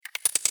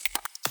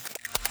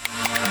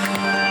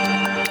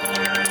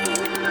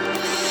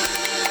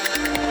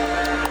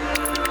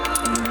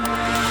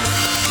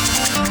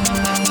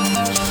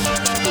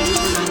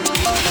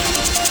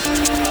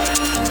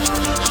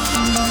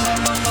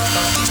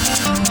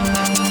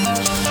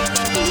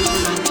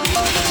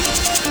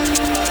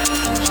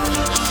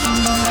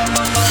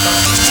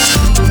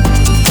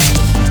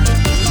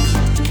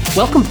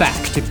Welcome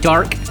back to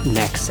Dark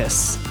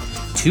Nexus.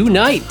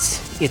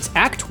 Tonight, it's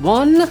Act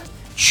 1,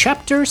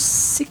 Chapter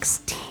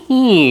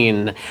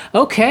 16.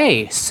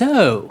 Okay,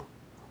 so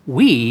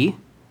we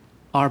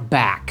are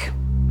back.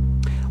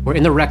 We're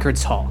in the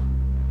records hall.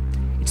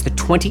 It's the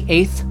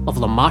 28th of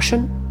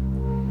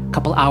Lamashun, a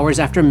couple hours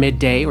after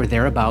midday or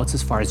thereabouts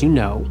as far as you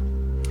know.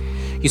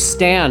 You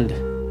stand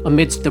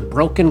amidst the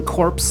broken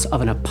corpse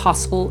of an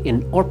apostle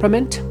in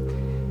orpiment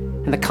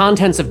and the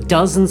contents of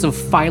dozens of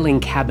filing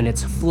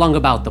cabinets flung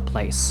about the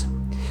place.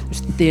 There's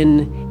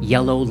thin,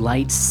 yellow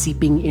light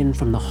seeping in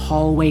from the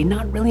hallway,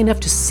 not really enough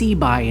to see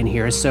by in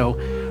here, so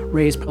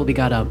Ray's probably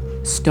got a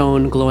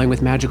stone glowing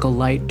with magical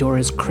light.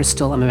 Dora's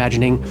crystal, I'm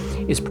imagining,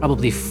 is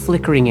probably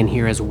flickering in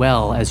here as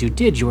well as you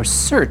did your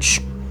search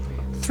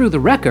through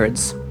the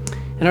records.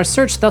 And our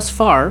search thus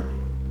far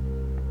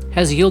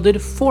has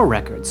yielded 4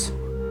 records.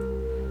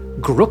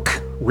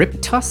 Grook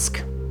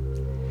Riptusk,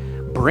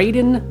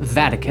 Braden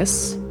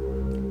Vaticus,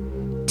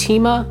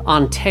 Tima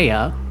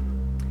Antea,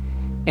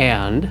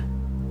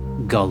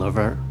 and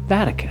Gulliver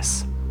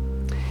Vaticus.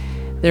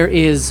 There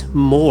is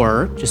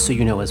more, just so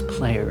you know as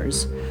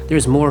players,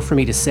 there's more for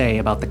me to say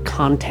about the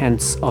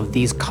contents of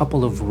these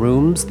couple of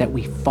rooms that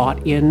we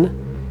fought in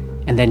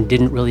and then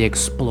didn't really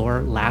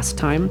explore last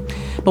time.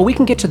 But we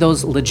can get to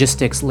those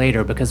logistics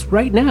later, because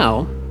right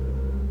now,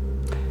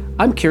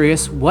 I'm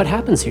curious what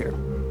happens here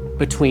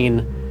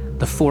between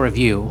the 4 of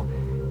you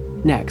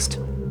next.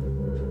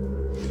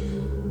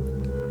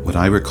 What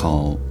I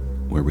recall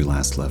where we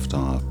last left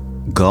off,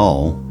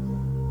 Gull,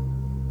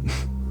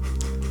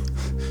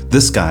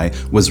 this guy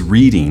was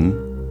reading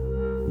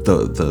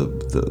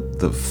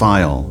the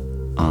file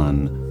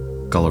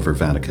on Gulliver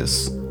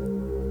Vaticus,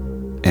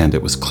 and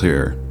it was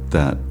clear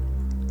that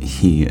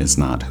he is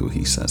not who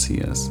he says he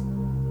is.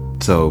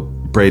 So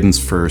Braden's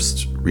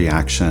first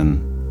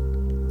reaction,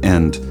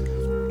 and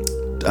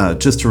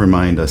just to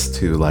remind us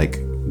too, like,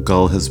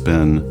 Gull has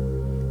been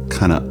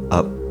kind of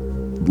up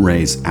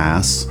Ray's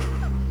ass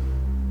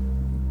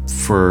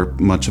for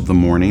much of the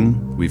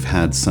morning. We've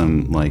had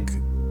some, like,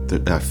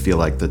 I feel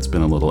like that's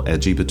been a little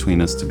edgy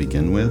between us to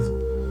begin with.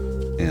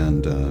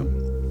 And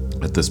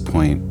at this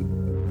point,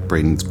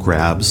 Braden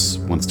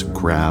wants to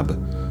grab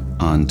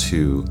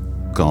onto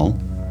Gull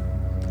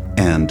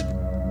and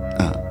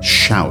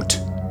shout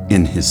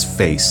in his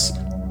face,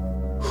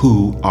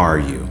 "Who are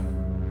you?"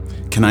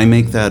 Can I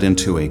make that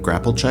into a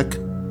grapple check?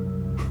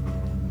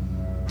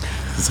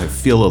 Because I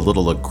feel a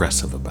little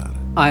aggressive about it.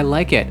 I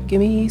like it. Give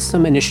me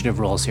some initiative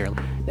rolls here.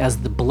 As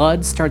the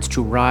blood starts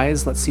to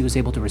rise, let's see who's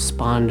able to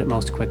respond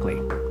most quickly.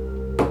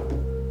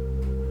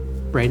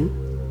 Braden?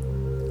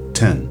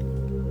 10.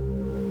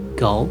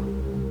 Gull?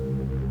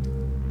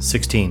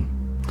 16.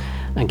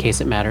 In case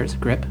it matters,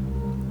 Grip?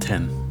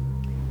 10.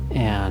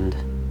 And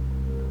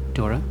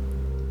Dora?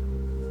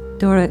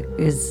 Dora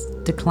is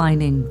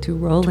declining to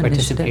roll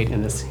Participate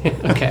initiative.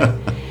 in this. Okay.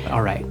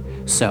 All right.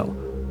 So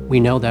we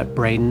know that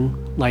Braden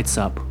lights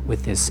up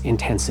with this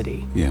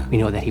intensity. Yeah. We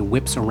know that he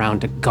whips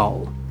around to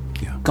Gull.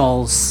 Yeah.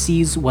 Gull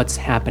sees what's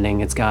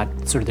happening. It's got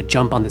sort of the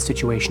jump on the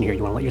situation here.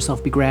 You want to let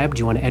yourself be grabbed?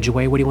 Do you want to edge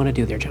away? What do you want to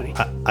do there, Johnny?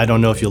 I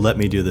don't know if you'll let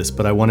me do this,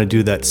 but I want to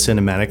do that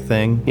cinematic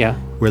thing. Yeah.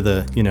 Where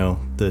the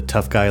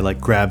tough guy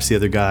like grabs the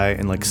other guy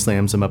and like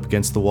slams him up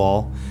against the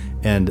wall,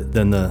 and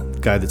then the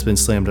guy that's been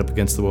slammed up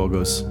against the wall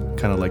goes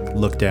kind of like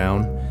look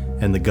down,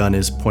 and the gun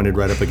is pointed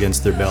right up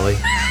against their belly.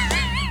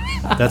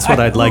 That's what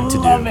I'd like to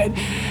do. Love it.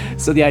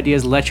 So the idea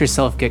is let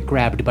yourself get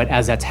grabbed, but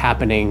as that's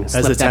happening,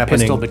 slip that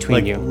pistol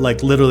between you.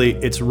 Like literally,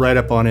 it's right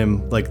up on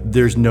him. Like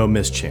there's no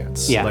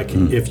mischance. Yeah. Like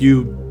if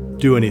you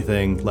do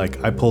anything,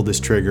 like I pull this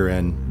trigger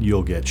and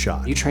you'll get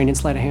shot. You trained in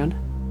sleight of hand?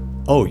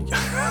 Oh,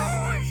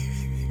 yeah.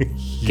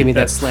 Give me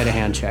that sleight of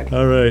hand check.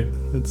 All right.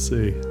 Let's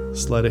see.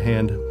 Sleight of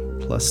hand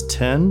plus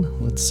 10.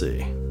 Let's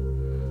see.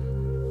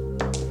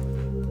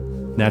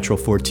 Natural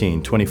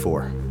 14,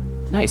 24.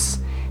 Nice.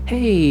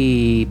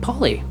 Hey,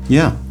 Paulie.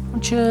 Yeah. Why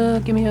don't you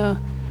give me a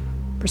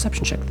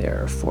perception check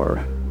there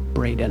for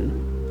Braden?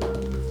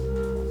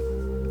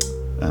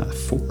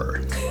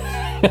 4.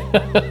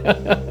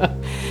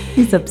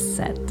 He's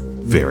upset.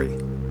 Very.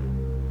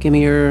 Give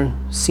me your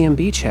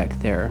CMB check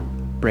there,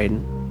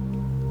 Braden.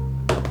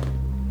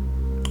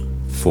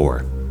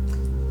 4.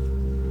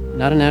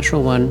 Not a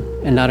natural one,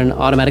 and not an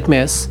automatic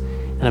miss.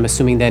 And I'm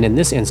assuming then in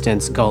this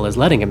instance, Gull is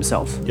letting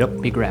himself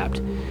be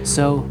grabbed.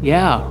 So,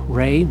 yeah,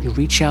 Ray, you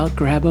reach out,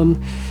 grab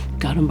him,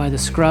 got him by the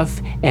scruff,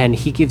 and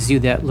he gives you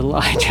that little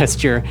eye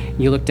gesture.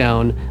 You look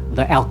down,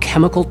 the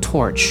alchemical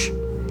torch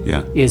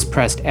is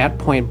pressed at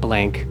point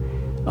blank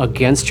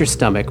against your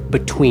stomach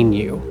between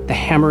you. The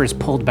hammer is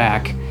pulled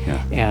back,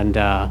 and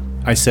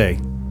I say,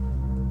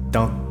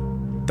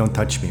 don't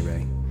touch me,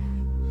 Ray.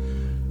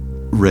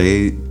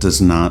 Ray does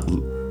not.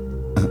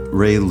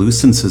 Ray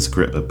loosens his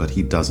grip, but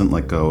he doesn't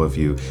let go of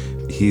you.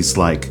 He's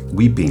like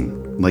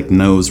weeping, like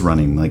nose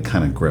running, like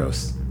kind of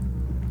gross,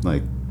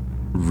 like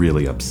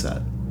really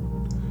upset.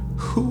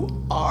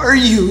 Who are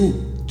you?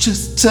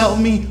 Just tell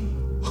me,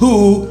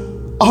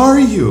 who are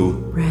you?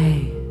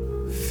 Ray.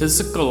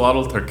 Physical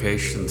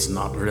altercation's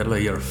not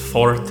really your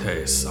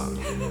forte, son.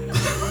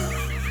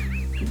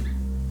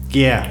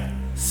 Yeah,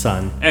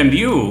 son. And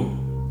you,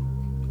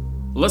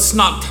 let's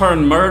not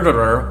turn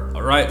murderer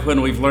right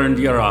when we've learned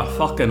you're a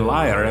fucking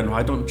liar, and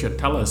why don't you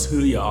tell us who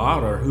you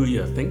are or who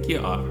you think you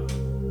are?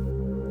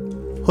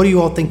 Who do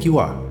you all think you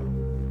are?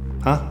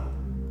 Huh?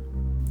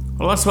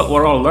 Well, that's what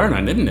we're all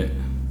learning, isn't it?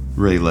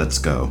 Ray, let's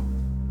go.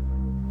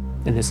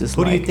 And this is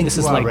Who do like you think this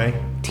you is are, like Ray?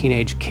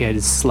 teenage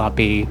kids,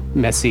 sloppy,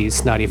 messy,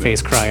 snotty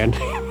face crying.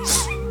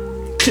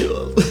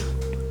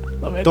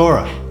 Love it.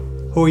 Dora,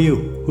 who are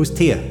you? Who's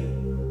Tia?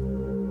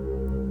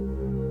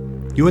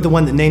 You were the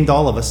one that named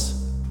all of us.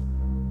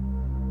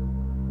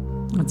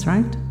 That's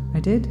right, I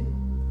did.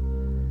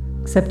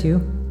 Except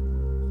you.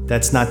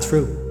 That's not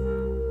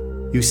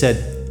true. You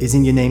said,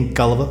 isn't your name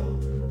Gulliver?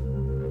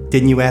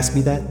 Didn't you ask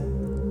me that?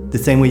 The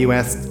same way you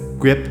asked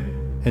Grip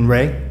and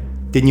Ray?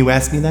 Didn't you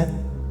ask me that?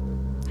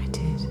 I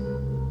did.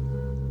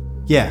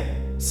 Yeah,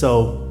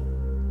 so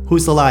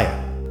who's the liar?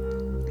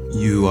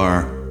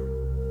 You're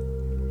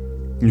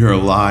a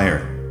liar.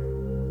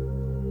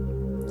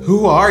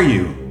 Who are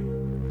you?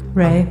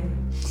 Ray,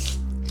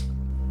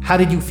 How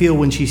did you feel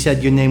when she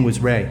said your name was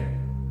Ray?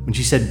 When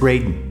she said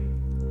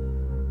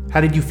Braden?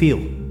 How did you feel?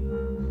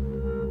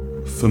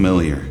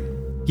 Familiar.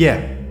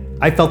 Yeah,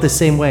 I felt the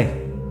same way.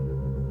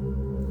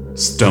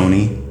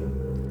 Stony.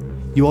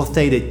 You all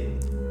say that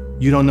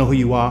you don't know who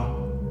you are.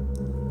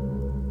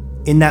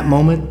 In that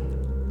moment,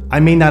 I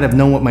may not have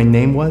known what my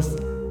name was,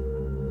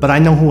 but I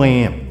know who I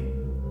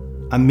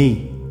am. I'm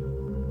me.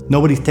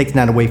 Nobody's taking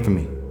that away from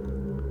me.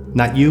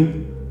 Not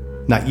you,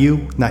 not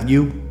you, not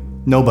you,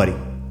 nobody.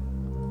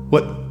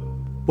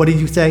 What did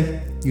you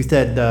say? You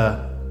said,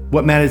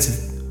 what matters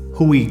is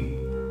who we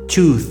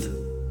choose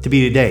to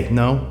be today,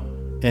 no?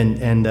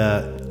 And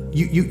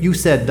you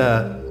said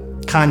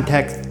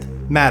context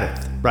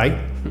matters, right?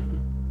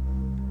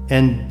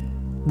 And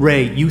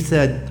Ray, you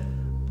said,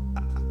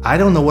 I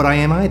don't know what I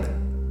am either.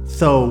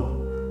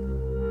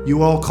 So,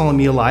 you all calling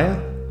me a liar?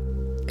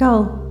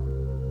 Gull,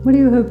 what do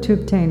you hope to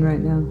obtain right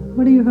now?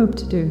 What do you hope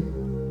to do?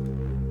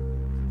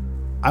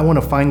 I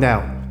want to find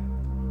out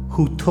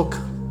who took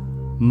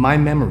my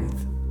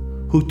memories,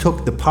 who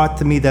took the parts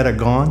of me that are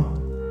gone,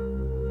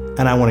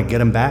 and I want to get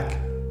them back,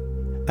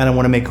 and I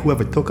want to make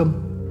whoever took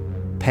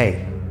them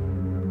pay.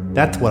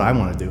 That's what I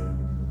want to do.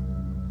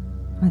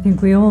 I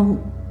think we all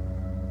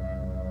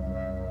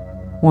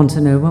want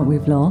to know what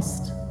we've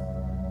lost.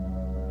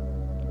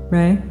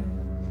 Ray?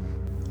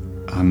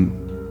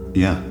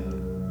 Yeah.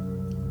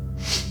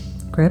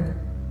 Grip?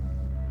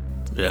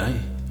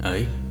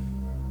 Aye.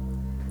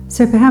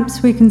 So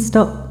perhaps we can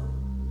stop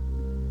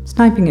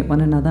sniping at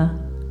one another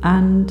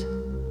and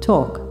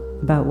talk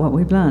about what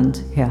we've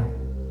learned here.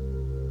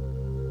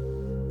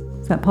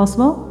 Is that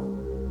possible?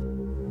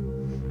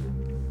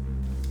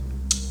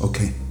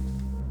 Okay.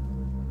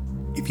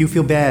 If you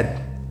feel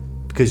bad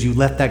because you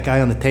left that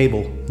guy on the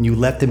table and you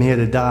left him here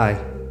to die,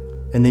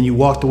 and then you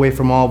walked away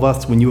from all of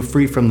us when you were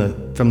free from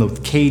those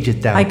cages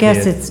down I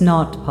guess there. it's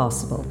not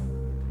possible.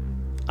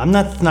 I'm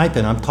not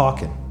sniping, I'm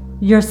talking.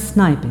 You're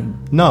sniping.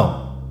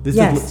 No. This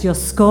Yes, is you're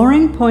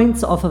scoring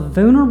points off of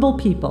vulnerable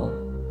people.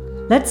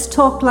 Let's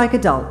talk like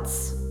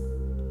adults.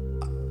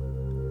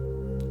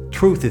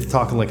 truth is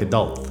talking like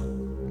adults.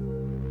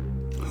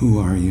 Who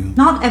are you?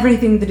 Not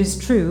everything that is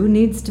true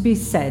needs to be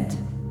said.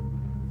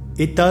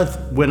 It does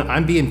when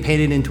I'm being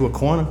painted into a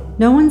corner.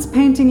 No one's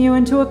painting you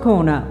into a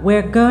corner.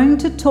 We're going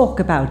to talk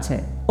about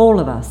it. All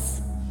of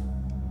us.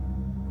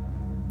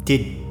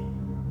 Did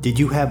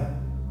you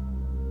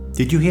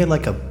hear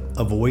like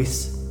a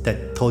voice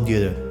that told you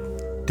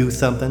to do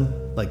something?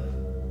 Like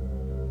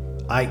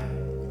I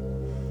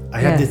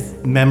have Yes.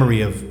 this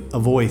memory of a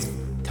voice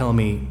telling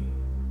me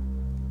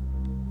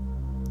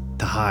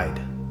to hide.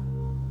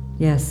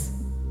 Yes,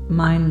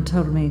 mine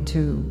told me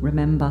to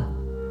remember.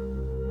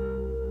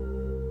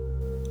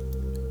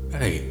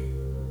 Hey.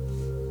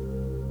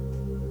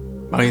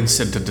 Mine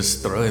said to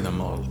destroy them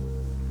all.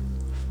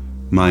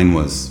 Mine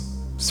was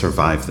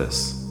survive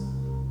this.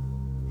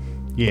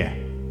 Yeah.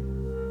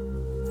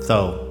 So,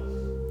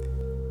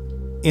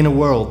 in a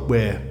world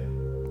where,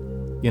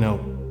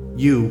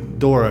 you,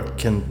 Dora,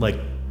 can,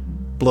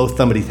 blow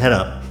somebody's head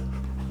up,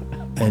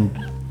 and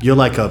you're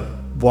like a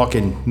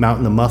walking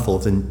mountain of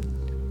muscles, and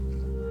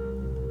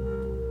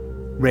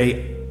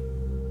Ray,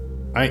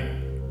 I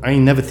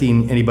ain't never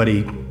seen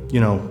anybody,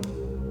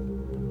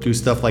 do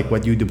stuff like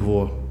what you did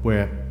before,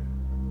 where,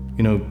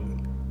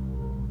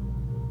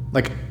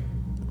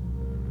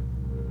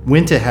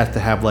 Winter has to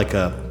have like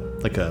a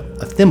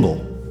thimble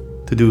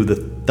to do the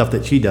stuff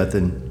that she does,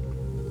 and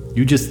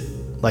you just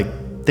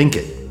think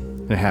it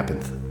and it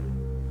happens.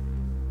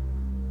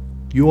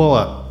 You all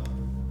are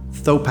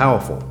so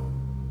powerful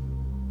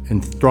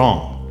and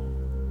strong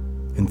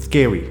and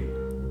scary,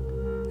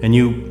 and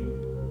you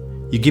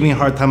give me a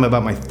hard time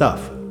about my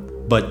stuff,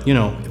 but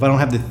if I don't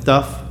have this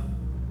stuff,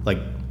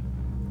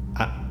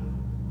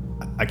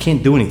 I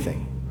can't do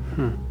anything.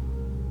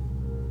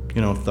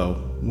 So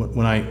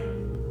when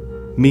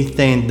me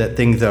saying that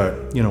things are,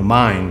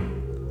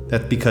 mine,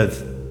 that's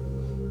because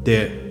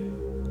they're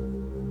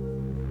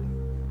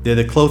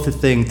the closest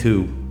thing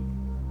to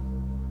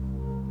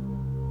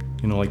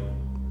like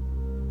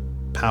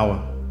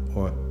power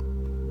or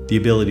the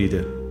ability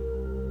to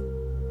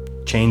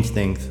change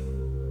things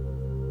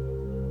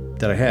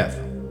that I have.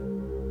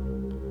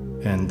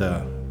 And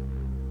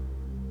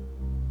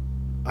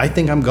I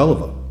think I'm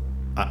Gulliver.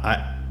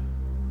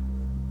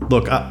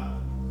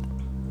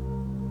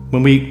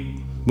 When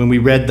we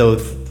read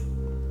those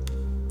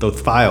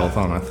files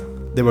on us,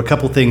 there were a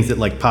couple things that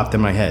like popped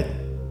in my head,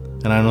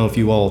 and I don't know if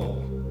you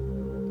all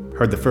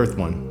heard the first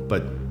one,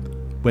 but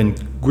when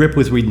Grip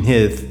was reading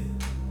his,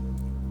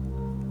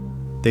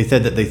 they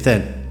said that they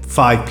sent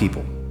 5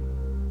 people.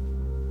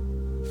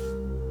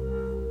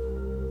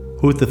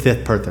 Who's the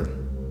 5th person?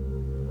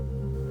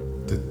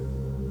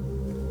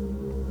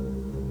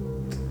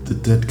 The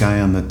dead guy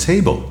on the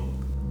table.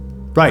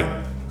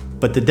 Right,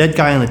 but the dead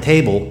guy on the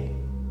table,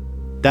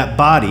 that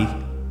body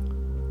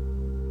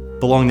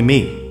belonged to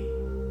me.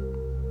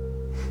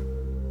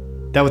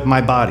 That was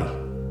my body.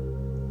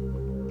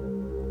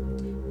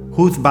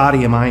 Whose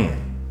body am I in?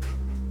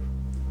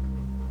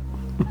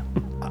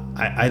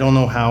 I don't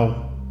know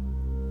how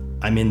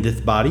I'm in this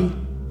body,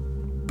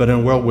 but in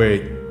a world where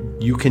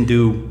you can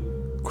do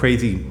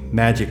crazy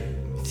magic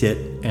shit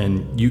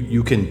and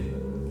you can,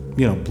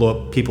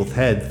 blow up people's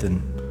heads,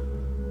 and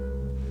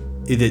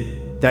is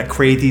it that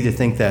crazy to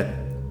think that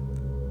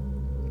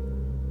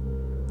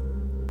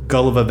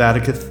Gulliver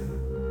Vaticus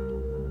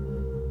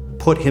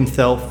put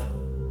himself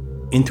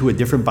into a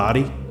different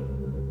body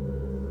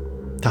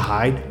to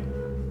hide,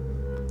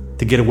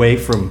 to get away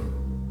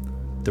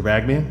from the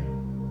Ragman?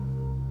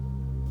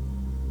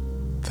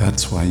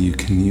 That's why you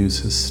can use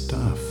his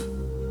stuff.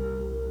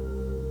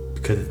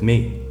 Because it's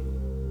me.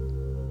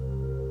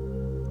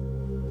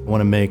 I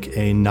want to make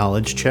a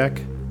knowledge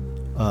check,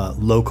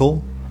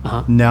 local.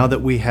 Uh-huh. Now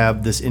that we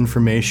have this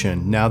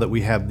information, now that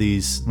we have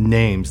these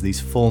names, these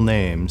full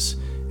names,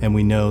 and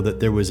we know that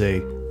there was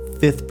a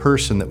 5th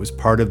person that was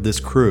part of this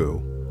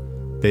crew,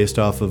 based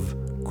off of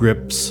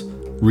Grip's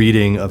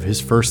reading of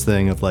his first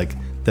thing of like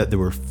that there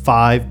were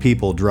 5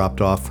 people dropped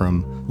off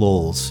from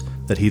Lowell's,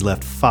 that he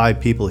left 5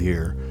 people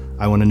here.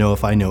 I want to know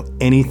if I know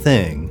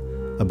anything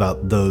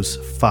about those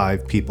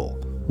 5 people.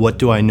 What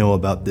do I know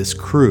about this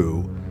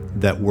crew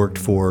that worked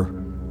for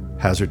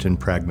Hazardton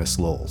Pragmus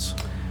Lowell's?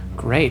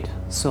 Great.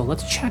 So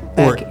let's check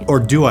back. Or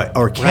do I,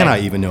 or can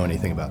Right. I even know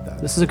anything about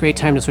that? This is a great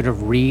time to sort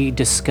of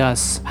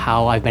rediscuss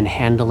how I've been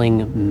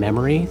handling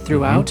memory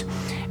throughout.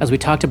 As we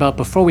talked about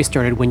before we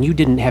started, when you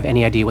didn't have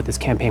any idea what this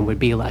campaign would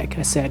be like,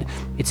 I said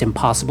it's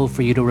impossible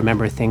for you to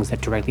remember things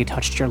that directly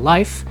touched your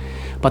life,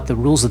 but the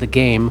rules of the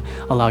game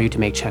allow you to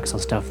make checks on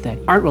stuff that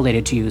aren't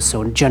related to you,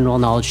 so general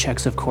knowledge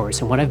checks, of course.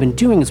 And what I've been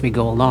doing as we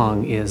go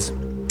along is,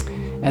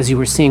 as you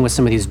were seeing with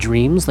some of these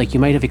dreams, like you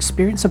might have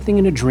experienced something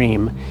in a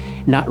dream,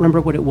 not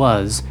remember what it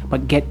was,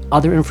 but get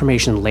other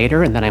information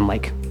later, and then I'm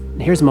like,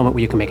 here's a moment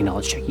where you can make a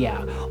knowledge check,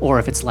 yeah. Or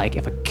if it's like,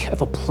 if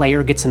a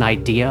player gets an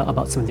idea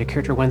about something their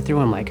character went through,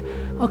 I'm like,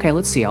 okay,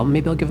 let's see,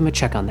 maybe I'll give them a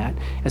check on that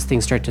as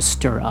things start to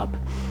stir up.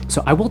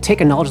 So I will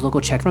take a knowledge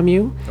local check from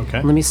you.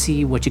 Okay. Let me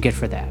see what you get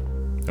for that.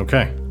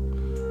 Okay.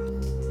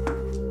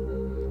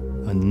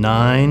 A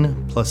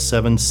 9 plus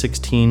 7,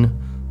 16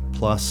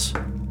 plus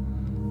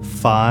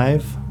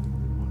 5.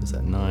 What is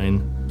that,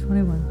 9?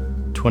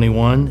 21.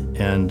 21,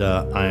 and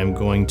I am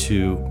going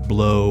to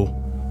blow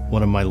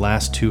one of my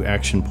last 2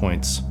 action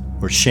points,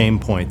 or shame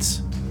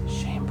points,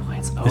 Shame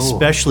points. Oh.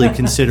 especially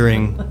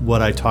considering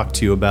what I talked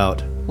to you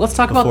about. Let's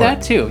talk about before.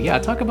 that too. Yeah,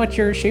 talk about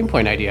your shame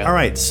point idea. All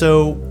right,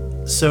 so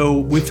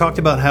we've talked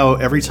about how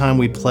every time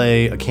we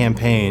play a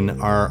campaign,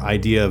 our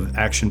idea of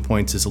action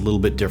points is a little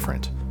bit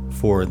different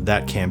for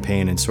that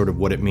campaign and sort of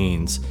what it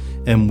means.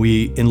 And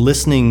we, in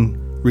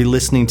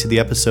re-listening to the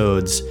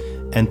episodes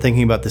and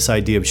thinking about this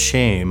idea of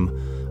shame,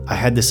 I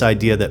had this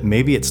idea that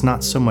maybe it's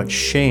not so much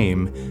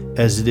shame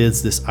as it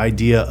is this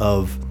idea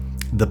of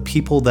the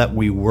people that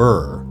we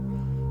were,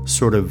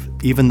 sort of,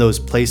 even those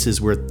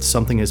places where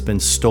something has been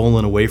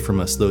stolen away from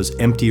us, those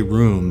empty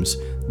rooms,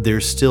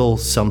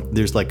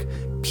 there's like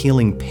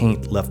peeling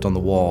paint left on the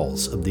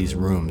walls of these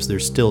rooms.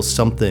 There's still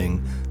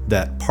something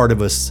that part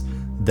of us,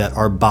 that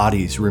our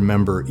bodies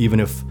remember, even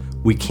if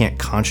we can't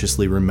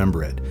consciously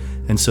remember it.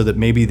 And so that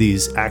maybe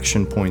these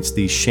action points,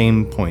 these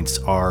shame points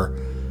are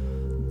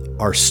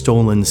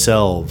stolen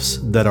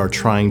selves that are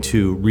trying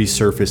to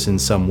resurface in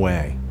some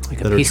way. Like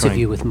a piece of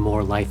you with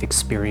more life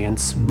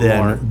experience,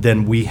 more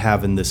than we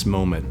have in this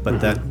moment, but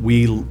that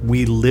we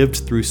lived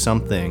through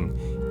something,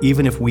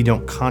 even if we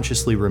don't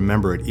consciously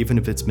remember it, even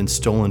if it's been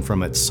stolen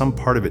from it, some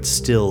part of it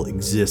still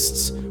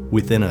exists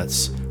within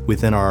us,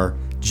 within our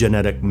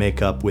genetic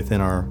makeup, within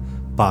our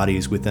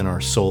bodies, within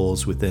our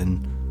souls,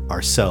 within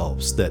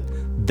ourselves,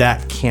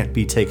 that can't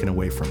be taken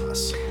away from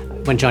us.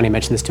 When Johnny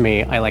mentioned this to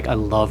me, I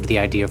loved the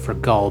idea for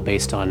Gull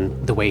based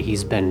on the way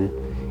he's been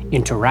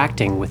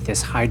interacting with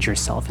this hide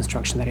yourself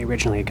instruction that I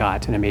originally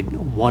got, and it made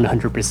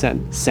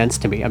 100% sense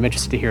to me. I'm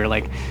interested to hear,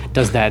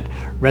 does that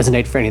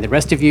resonate for any of the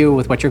rest of you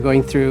with what you're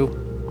going through?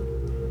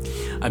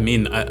 I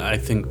mean, I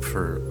think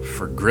for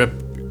Grip,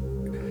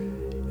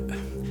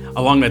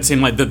 along that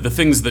same line, the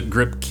things that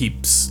Grip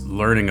keeps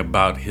learning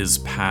about his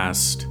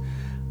past,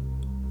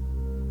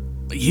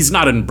 he's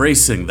not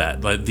embracing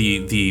that. Like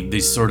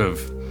the sort of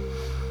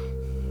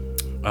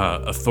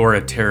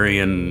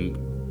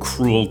authoritarian,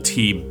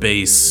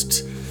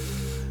 cruelty-based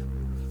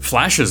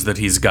flashes that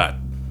he's got.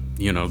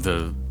 You know,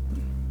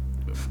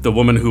 the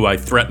woman who I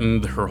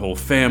threatened, her whole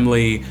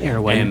family,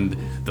 Erwin. and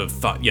the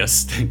thought.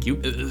 Yes, thank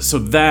you. So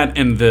that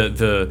and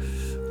the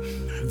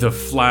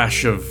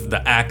flash of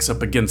the axe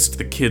up against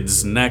the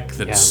kid's neck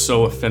that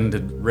so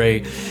offended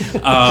Ray.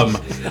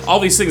 All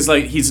these things,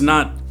 like he's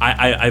not.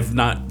 I've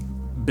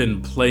not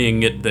been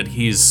playing it that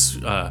he's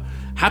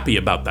happy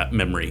about that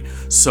memory.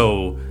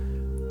 So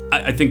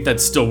I think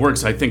that still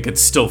works. I think it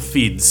still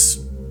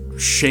feeds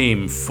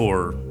shame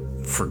for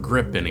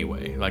Grip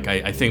anyway. Like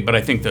I think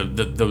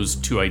that those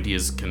two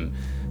ideas can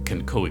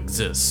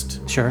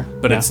coexist. Sure.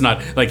 But it's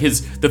not like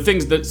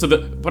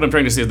what I'm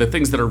trying to say is the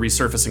things that are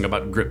resurfacing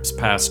about Grip's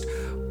past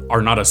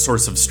are not a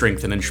source of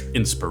strength and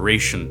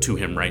inspiration to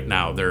him right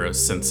now. They're a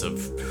sense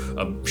of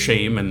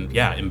shame and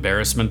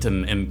embarrassment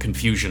and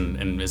confusion,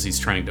 and as he's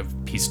trying to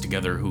piece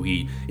together who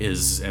he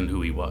is and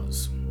who he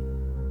was.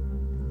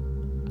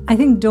 I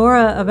think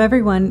Dora, of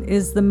everyone,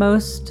 is the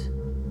most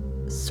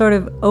sort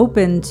of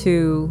open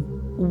to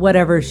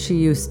whatever she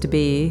used to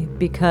be,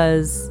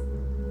 because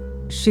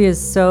she is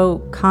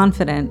so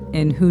confident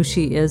in who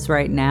she is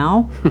right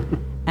now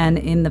and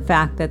in the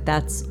fact that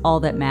that's all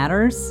that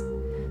matters.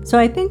 So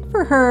I think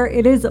for her,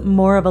 it is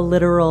more of a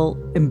literal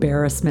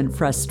embarrassment,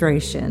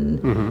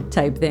 frustration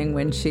type thing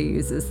when she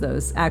uses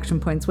those action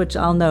points, which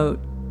I'll note,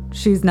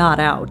 she's not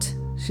out.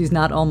 She's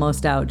not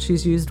almost out.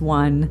 She's used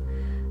one.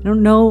 I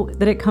don't know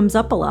that it comes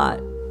up a lot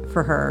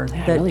for her.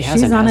 Yeah, that really she's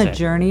hasn't, on has a it?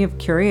 journey of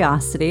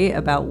curiosity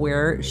about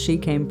where she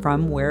came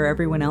from, where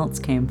everyone else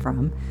came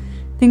from.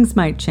 Things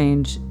might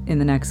change in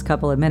the next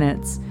couple of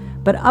minutes.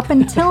 But up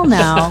until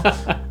now,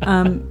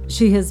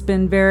 she has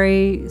been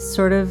very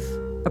sort of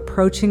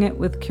approaching it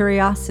with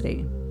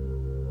curiosity.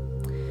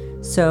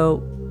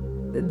 So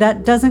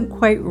that doesn't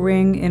quite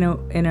ring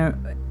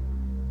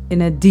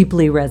in a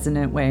deeply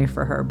resonant way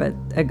for her. But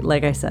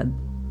like I said,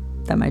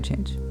 that might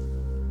change.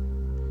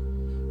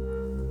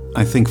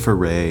 I think for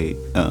Ray,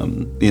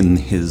 in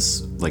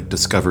his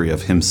discovery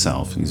of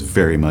himself, he's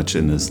very much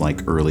in his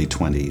early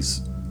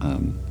 20s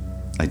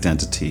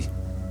identity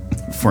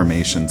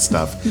formation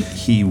stuff.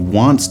 He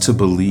wants to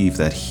believe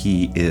that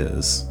he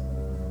is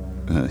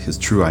his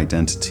true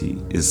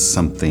identity is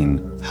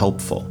something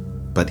helpful,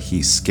 but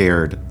he's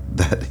scared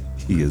that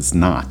he is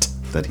not,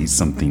 that he's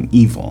something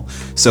evil.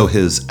 So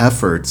his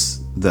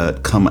efforts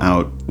that come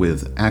out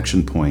with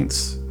action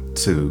points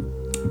to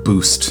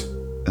boost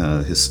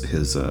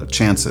his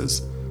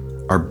chances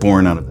are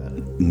born out of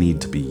that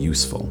need to be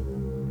useful.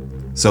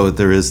 So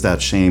there is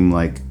that shame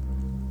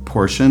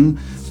portion,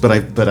 but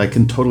I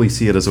can totally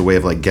see it as a way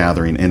of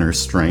gathering inner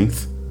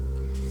strength.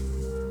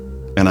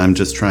 And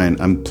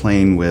I'm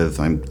playing with,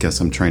 I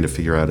guess I'm trying to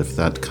figure out if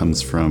that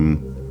comes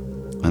from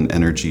an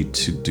energy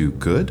to do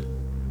good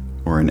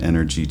or an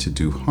energy to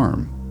do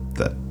harm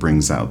that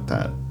brings out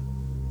that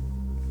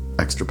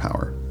extra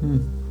power.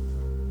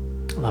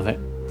 Love it.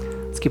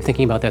 Let's keep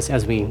thinking about this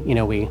as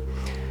we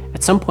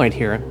at some point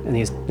here in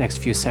these next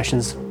few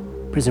sessions,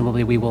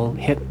 presumably we will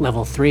hit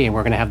level 3, and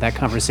we're going to have that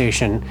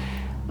conversation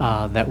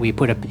that we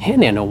put a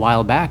pin in a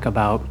while back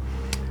about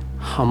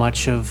how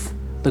much of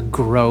the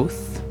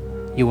growth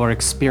you are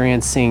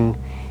experiencing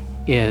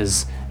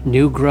is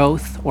new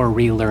growth or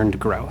relearned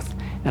growth.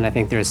 And I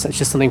think there's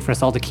just something for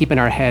us all to keep in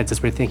our heads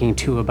as we're thinking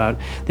too about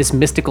this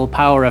mystical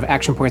power of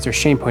action points or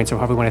shame points or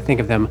however we want to think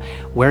of them.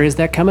 Where is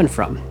that coming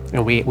from?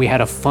 And we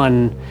had a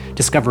fun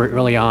discovery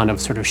early on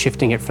of sort of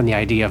shifting it from the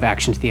idea of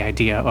action to the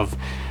idea of,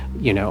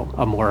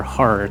 a more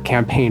horror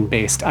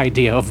campaign-based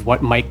idea of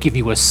what might give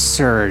you a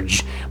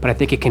surge. But I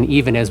think it can,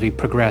 even as we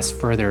progress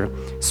further,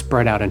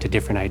 spread out into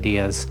different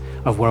ideas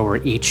of where we're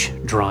each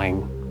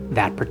drawing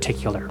that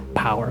particular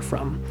power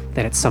from,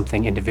 that it's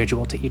something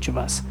individual to each of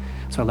us.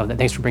 So I love that.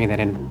 Thanks for bringing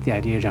that in, the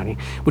idea, Johnny.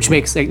 Which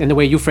makes, and the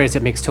way you phrased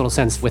it makes total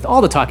sense with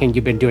all the talking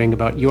you've been doing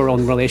about your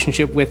own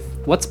relationship with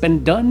what's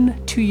been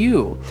done to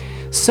you.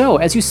 So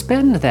as you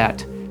spend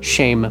that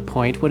shame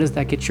point, what does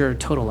that get your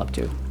total up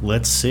to?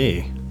 Let's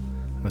see.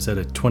 I was at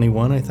a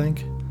 21, I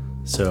think.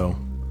 So,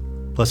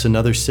 plus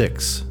another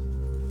 6.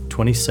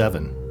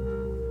 27.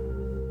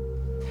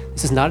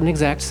 This is not an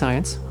exact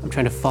science. I'm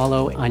trying to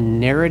follow a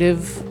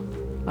narrative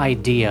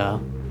idea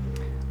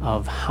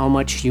of how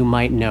much you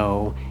might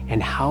know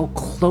and how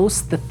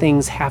close the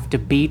things have to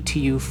be to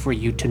you for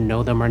you to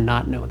know them or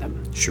not know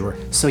them. Sure.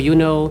 So you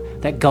know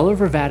that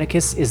Gulliver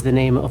Vaticus is the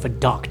name of a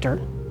doctor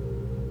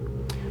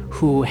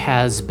who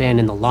has been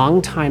in the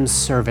long-time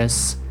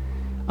service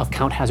of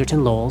Count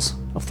Hazerton Lowles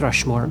of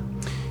Thrushmore.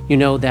 You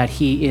know that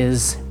he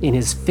is in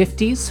his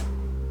 50s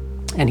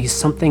and he's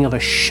something of a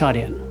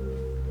shut-in.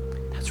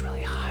 That's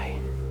really high.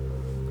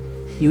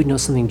 You would know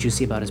something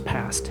juicy about his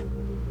past.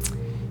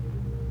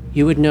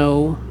 You would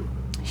know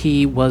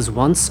he was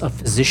once a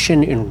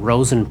physician in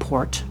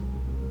Rosenport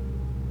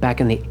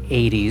back in the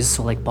 80s,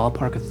 so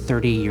ballpark of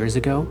 30 years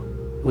ago.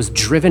 Was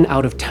driven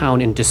out of town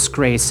in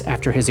disgrace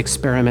after his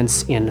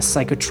experiments in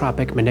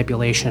psychotropic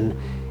manipulation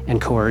and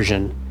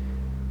coercion.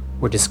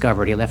 were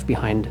discovered, he left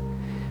behind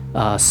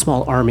a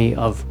small army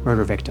of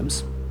murder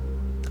victims,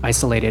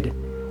 isolated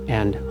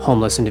and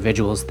homeless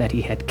individuals that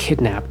he had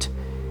kidnapped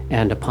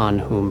and upon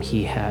whom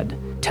he had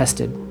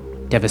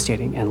tested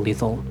devastating and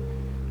lethal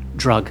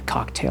drug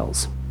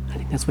cocktails. I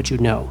think that's what you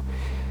know.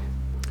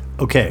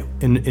 Okay,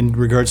 in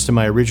regards to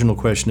my original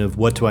question of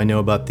what do I know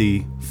about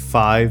the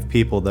 5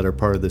 people that are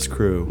part of this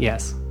crew?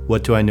 Yes.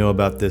 What do I know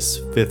about this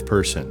 5th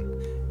person?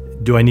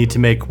 Do I need to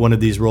make one of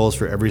these rolls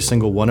for every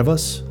single one of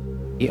us?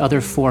 The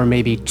other 4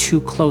 may be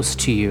too close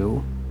to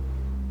you.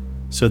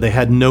 So they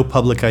had no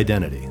public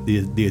identity,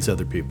 these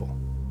other people.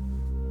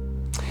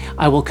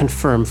 I will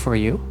confirm for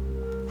you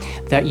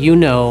that you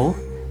know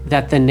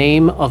that the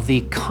name of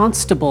the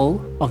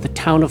constable of the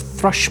town of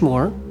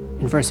Thrushmoor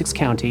in Versex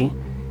County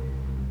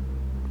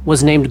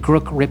was named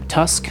Grook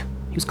Riptusk.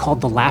 He was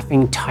called the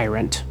Laughing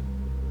Tyrant.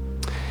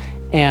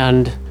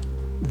 And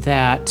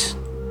that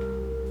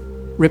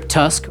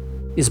Riptusk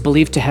is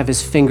believed to have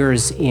his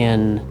fingers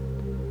in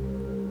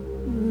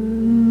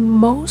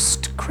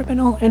most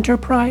criminal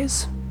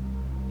enterprise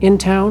in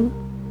town,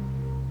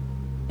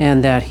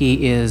 and that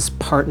he is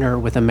partner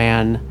with a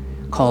man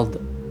called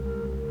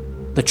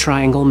the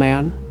Triangle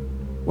Man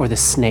or the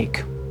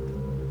Snake.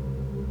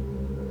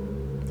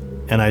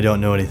 And I don't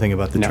know anything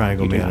about the No,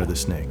 Triangle you do Man or not. the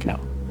Snake. No.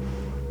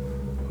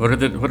 What are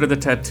the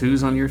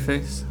tattoos on your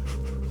face?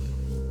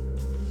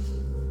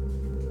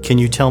 Can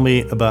you tell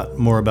me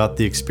more about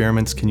the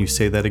experiments? Can you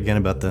say that again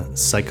about the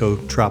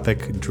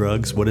psychotropic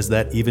drugs? What does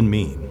that even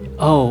mean?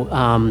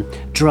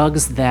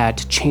 Drugs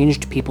that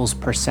changed people's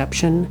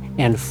perception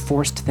and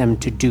forced them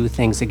to do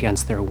things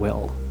against their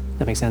will.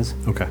 That makes sense?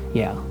 Okay.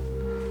 Yeah.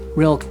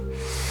 Real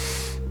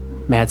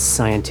mad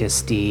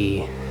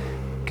scientist-y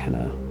kind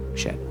of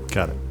shit.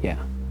 Got it. Yeah.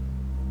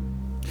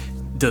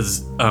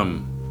 Does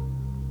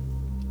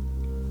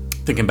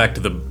thinking back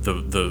to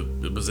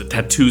the was it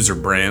tattoos or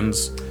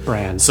brands?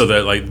 Brands. So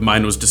that like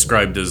mine was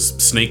described as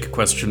snake ?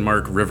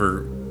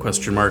 River ?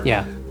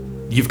 Yeah.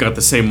 You've got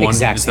the same one.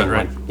 Exact Is same that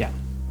right? one. Yeah.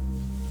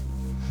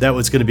 That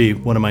was going to be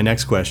one of my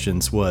next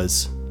questions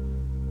was,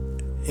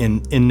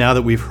 in now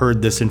that we've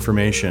heard this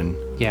information,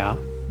 Yeah.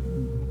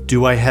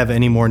 do I have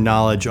any more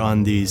knowledge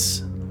on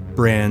these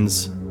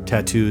brands,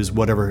 tattoos,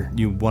 whatever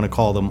you want to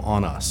call them,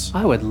 on us?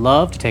 I would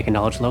love to take a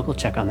knowledge local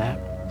check on that.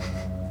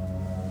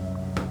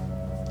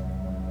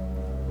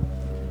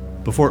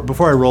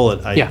 Before I roll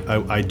it, Yeah.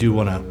 I do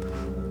want to.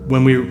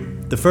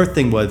 The first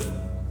thing was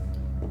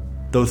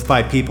those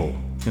 5 people.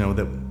 You know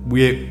that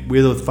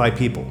we're those 5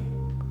 people.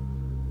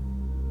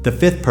 The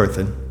 5th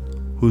person,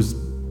 whose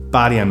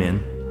body I'm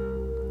in,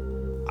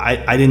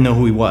 I didn't know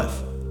who he was,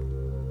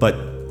 but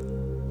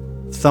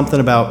something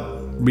about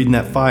reading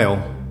that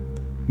file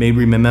made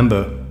me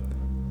remember.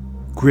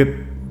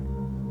 Grip,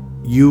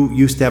 you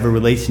used to have a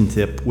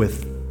relationship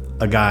with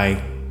a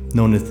guy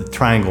known as the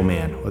Triangle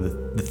Man or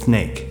the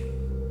Snake.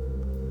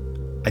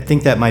 I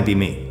think that might be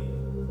me,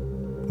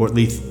 or at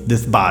least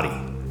this body.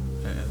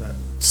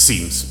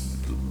 Seems,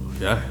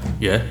 yeah.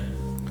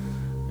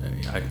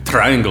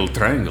 Triangle,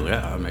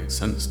 yeah, that makes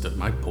sense to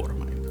my poor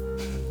mind.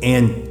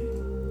 And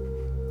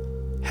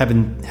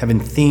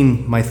having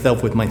seen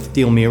myself with my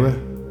steel mirror,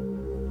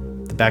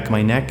 the back of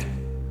my neck,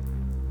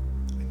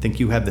 I think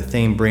you have the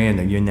same brand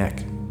on your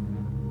neck.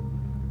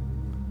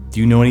 Do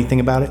you know anything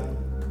about it?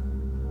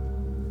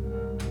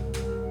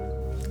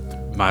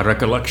 My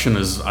recollection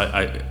is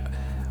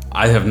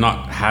I have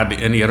not had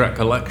any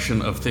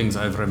recollection of things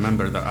I've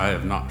remembered that I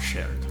have not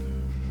shared.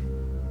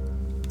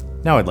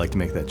 Now I'd like to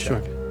make that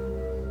check.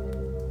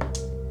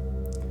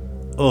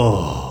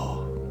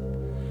 Oh,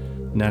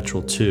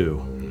 natural 2,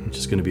 which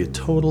is going to be a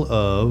total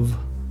of.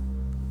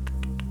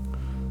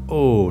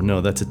 Oh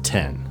no, that's a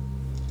 10.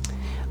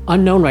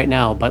 Unknown right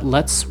now, but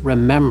let's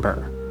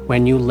remember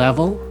when you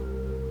level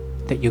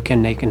that you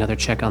can make another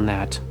check on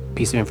that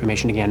piece of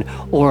information again.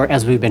 Or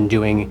as we've been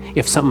doing,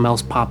 if something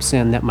else pops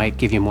in that might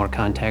give you more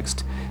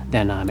context,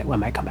 then I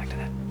might come back to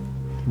that.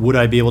 Would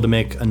I be able to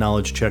make a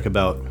knowledge check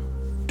about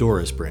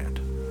Dora's brand?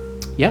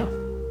 Yeah.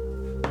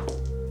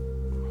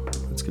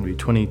 It's going to be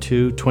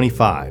 22,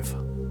 25.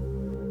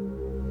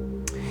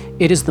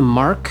 It is the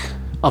mark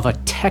of a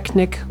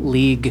Technic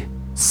League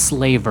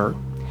slaver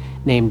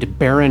named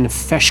Baron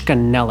Feshka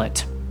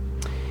Nellet.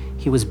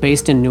 He was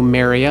based in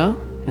Numeria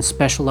and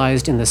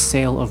specialized in the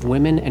sale of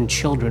women and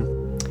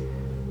children,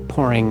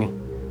 pouring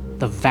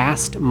the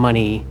vast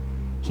money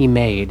he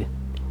made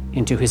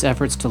into his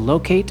efforts to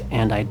locate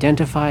and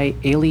identify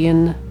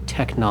alien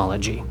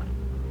technology.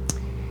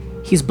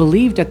 He's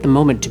believed at the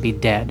moment to be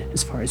dead,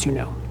 as far as you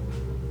know.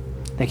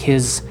 Like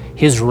his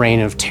reign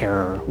of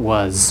terror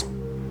was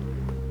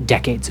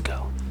decades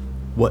ago.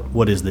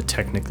 What is the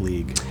Technic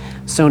League?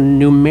 So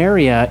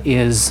Numeria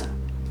is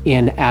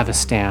in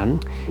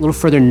Avestan. A little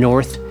further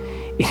north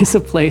is a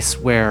place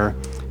where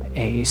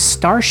a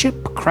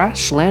starship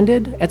crash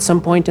landed at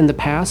some point in the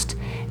past,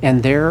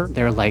 and their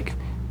like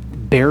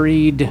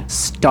buried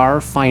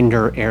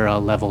Starfinder era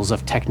levels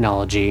of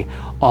technology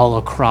all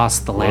across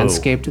the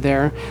landscape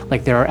there.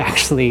 Like there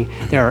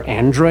are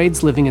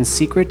androids living in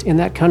secret in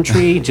that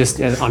country,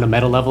 just on a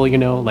meta level,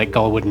 like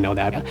Gull wouldn't know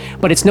that.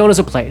 But it's known as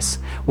a place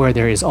where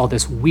there is all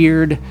this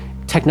weird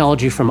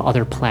technology from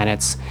other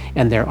planets,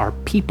 and there are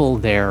people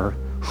there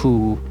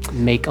who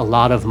make a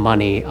lot of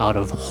money out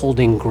of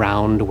holding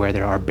ground where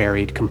there are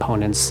buried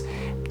components,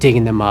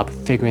 digging them up,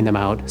 figuring them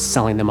out,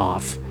 selling them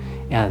off,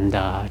 and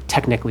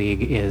technically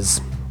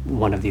is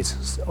one of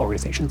these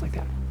organizations like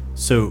that.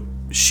 So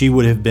she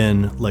would have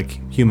been like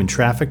human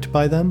trafficked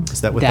by them?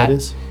 Is that what that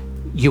is?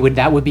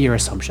 That would be your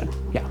assumption,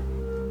 yeah.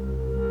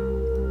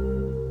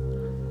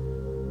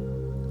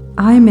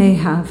 I may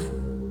have.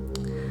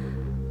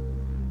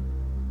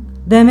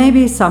 There may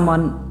be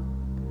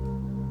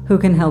someone who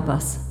can help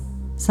us.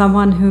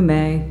 Someone who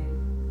may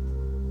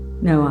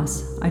know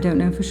us. I don't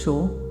know for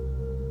sure.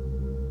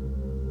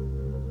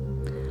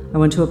 I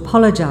want to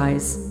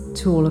apologize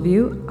to all of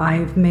you.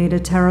 I've made a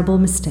terrible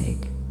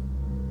mistake.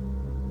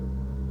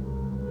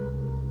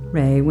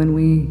 Ray, when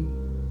we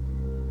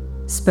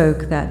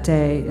spoke that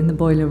day in the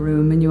boiler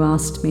room and you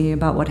asked me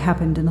about what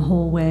happened in the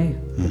hallway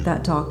with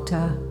that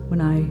doctor when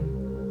I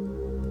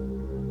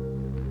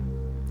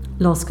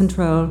lost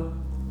control.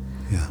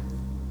 Yeah.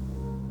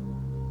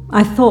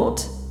 I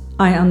thought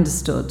I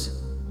understood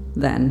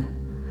then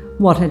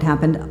what had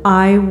happened.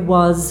 I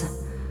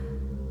was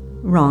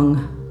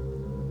wrong.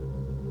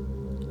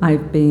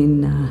 I've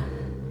been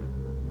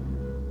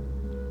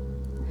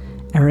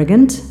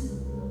arrogant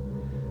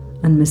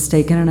and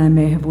mistaken, and I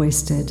may have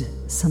wasted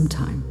some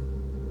time.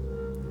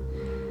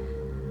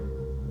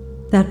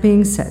 That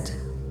being said,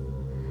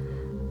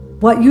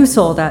 what you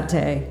saw that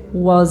day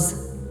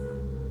was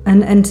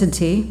an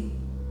entity,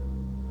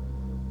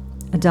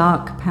 a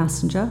dark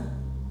passenger,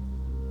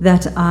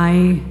 that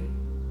I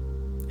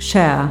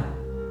share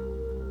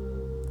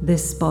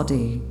this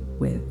body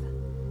with.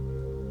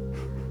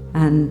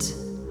 And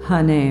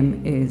her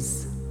name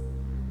is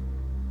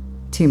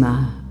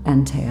Tima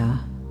Antea.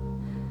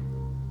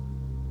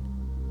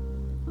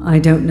 I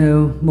don't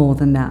know more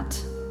than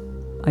that.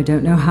 I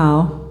don't know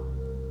how.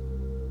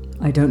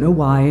 I don't know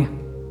why.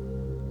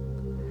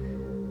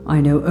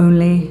 I know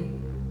only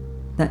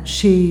that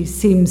she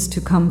seems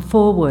to come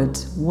forward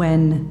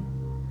when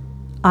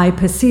I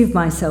perceive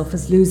myself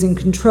as losing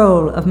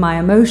control of my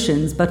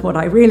emotions, but what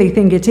I really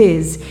think it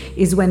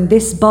is when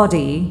this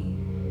body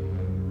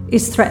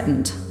is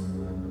threatened.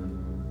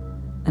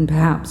 And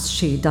perhaps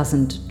she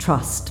doesn't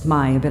trust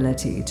my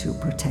ability to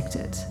protect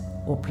it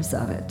or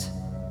preserve it.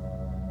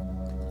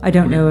 I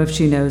don't know if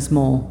she knows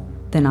more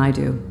than I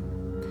do.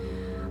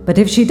 But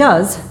if she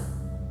does,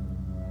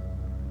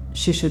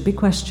 she should be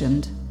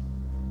questioned.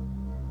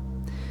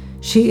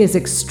 She is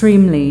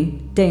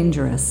extremely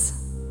dangerous.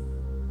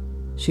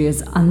 She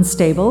is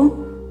unstable,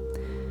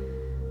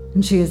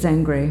 and she is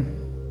angry.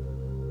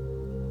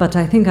 But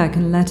I think I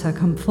can let her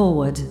come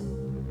forward.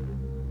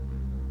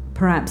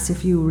 Perhaps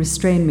if you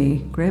restrain me,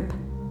 Grip.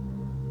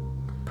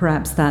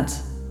 Perhaps that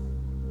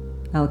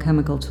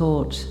alchemical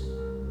torch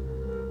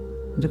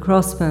and a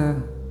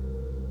crossbow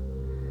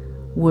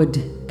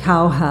would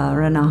cow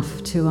her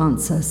enough to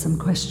answer some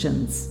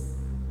questions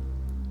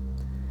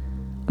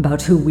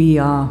about who we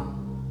are,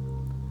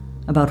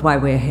 about why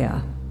we're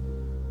here.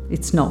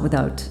 It's not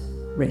without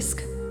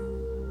risk.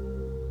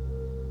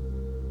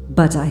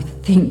 But I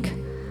think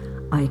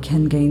I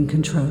can gain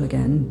control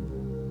again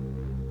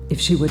if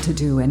she were to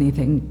do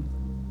anything.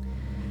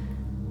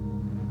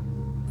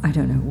 I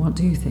don't know, what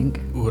do you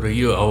think? Were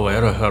you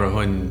aware of her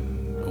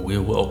when we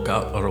woke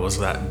up, or was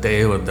that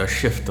day with the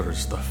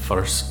shifters the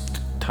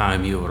first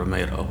time you were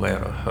made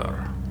aware of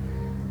her?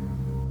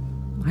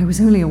 I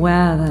was only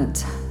aware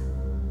that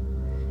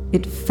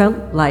it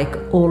felt like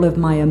all of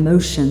my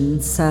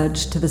emotions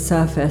surged to the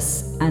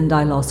surface and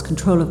I lost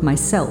control of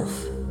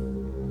myself.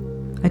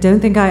 I don't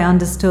think I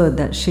understood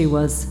that she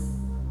was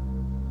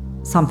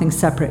something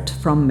separate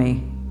from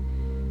me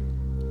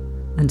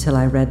until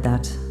I read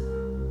that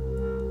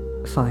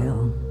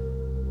file.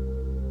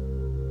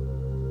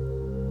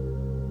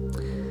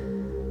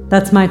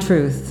 That's my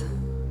truth.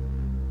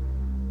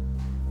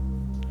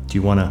 Do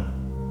you want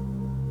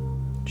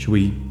to... Should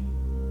we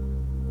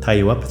tie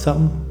you up with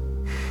something?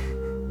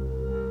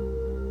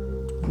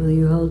 Will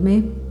you hold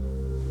me?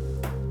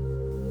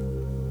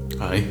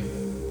 Aye.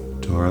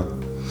 Dora,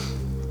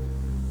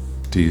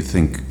 do you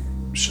think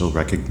she'll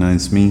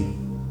recognize me?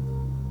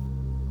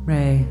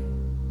 Ray,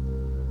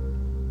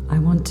 I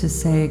want to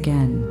say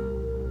again,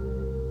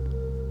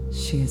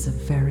 she is a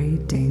very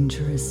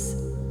dangerous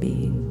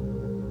being.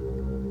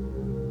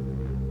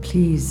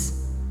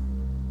 Please,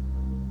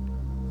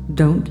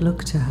 don't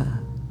look to her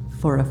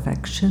for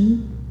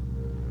affection.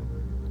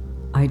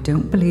 I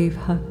don't believe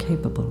her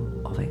capable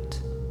of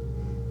it.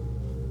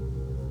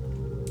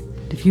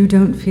 If you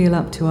don't feel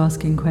up to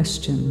asking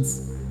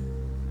questions,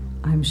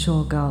 I'm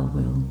sure Gal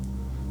will.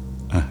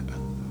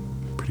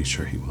 Pretty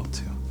sure he will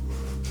too.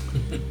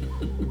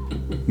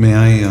 May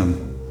I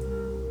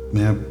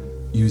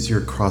use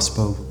your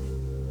crossbow?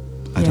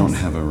 I don't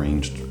Yes. have a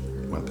ranged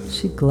weapon.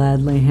 She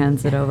gladly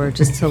hands it over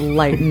just to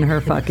lighten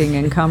her fucking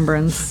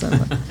encumbrance. So.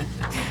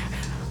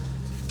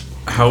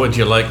 How would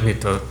you like me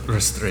to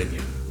restrain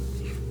you?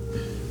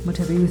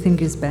 Whatever you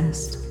think is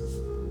best.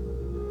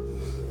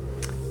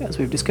 As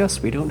we've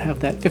discussed, we don't have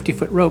that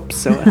 50-foot rope,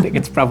 so I think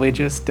it's probably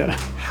just.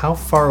 How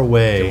far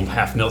away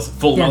Half Nelson,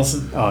 full Yeah.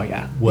 Nelson. Oh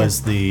yeah.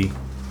 was the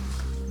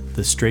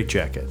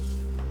straitjacket?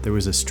 There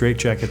was a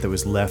straitjacket that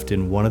was left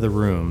in one of the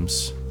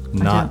rooms,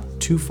 not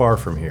too far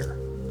from here.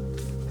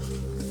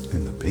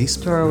 In the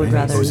basement. Dora would right?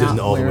 rather Or was not it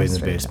all the wear way a in the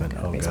straight basement?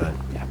 jacket. Oh Basement.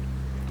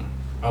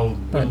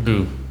 god.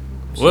 Yeah.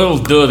 We'll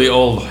do the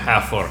old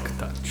half-orc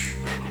touch.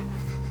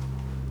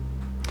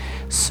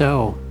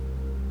 So,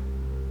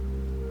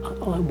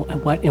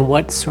 in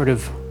what sort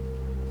of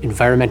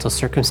environmental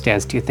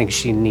circumstance do you think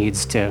she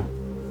needs to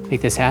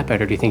make this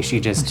happen, or do you think she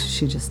just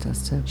She just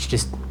has to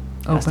has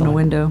open to a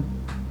window.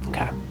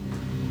 Okay.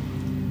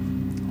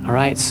 All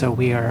right, so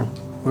we're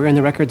in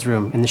the records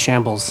room in the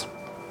shambles.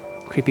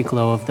 Creepy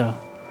glow of the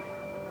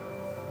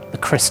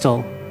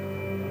crystal,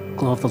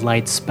 glow of the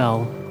light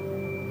spell.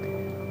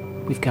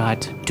 We've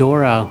got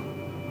Dora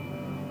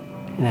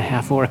and a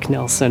half-orc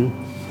Nelson.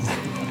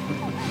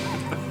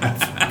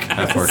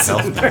 Half-orc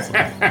health.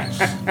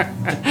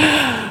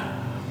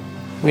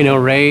 We know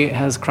Ray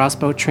has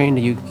crossbow trained.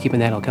 Are you keeping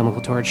that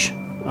alchemical torch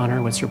on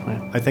her? What's your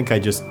plan? I think I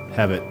just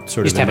have it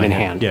sort Just of have it my in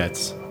hand. Yeah,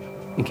 it's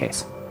In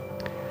case.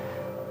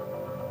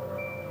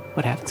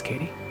 What happens,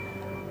 Katie?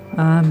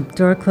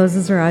 Dora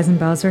closes her eyes and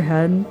bows her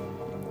head,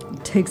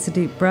 takes a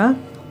deep breath.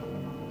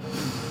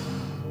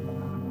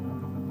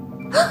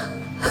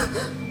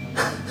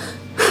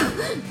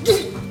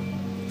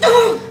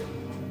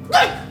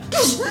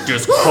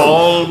 Just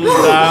calm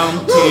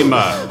down,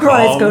 Tima. Her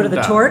eyes go Calm to the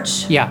down.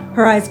 torch. Yeah.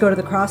 Her eyes go to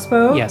the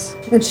crossbow. Yes.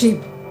 And she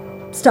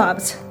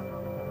stops.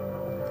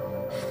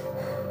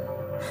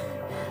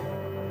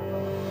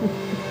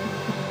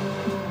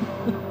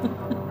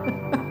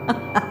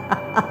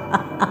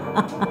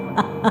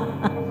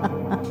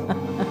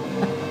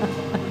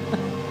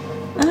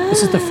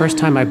 This is the first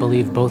time I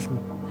believe both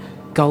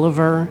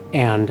Gulliver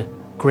and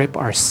Grip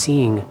are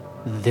seeing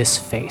this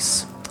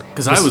face.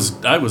 Because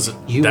I was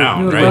You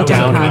down, were right?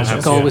 down.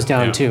 unconscious. Gull was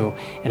down Yeah. too.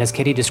 And as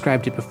Katie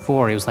described it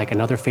before, it was like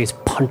another face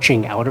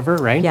punching out of her,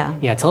 right? Yeah.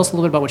 Yeah, tell us a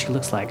little bit about what she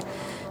looks like.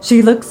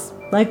 She looks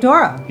like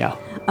Dora. Yeah.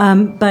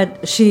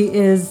 But she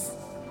is,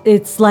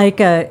 it's like,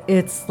 I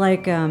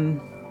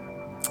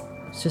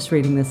was just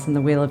reading this in the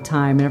Wheel of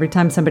Time, and every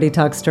time somebody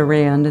talks to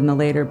Rand in the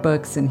later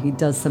books and he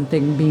does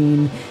something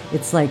mean,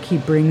 it's like he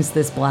brings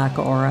this black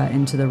aura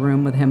into the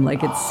room with him.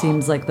 Like it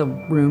seems like the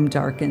room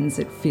darkens.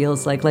 It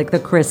feels like the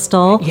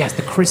crystal. Yes,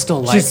 the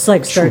crystal light. Just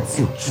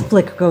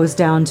like goes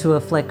down to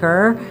a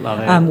flicker, Love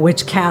it.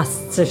 which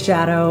casts a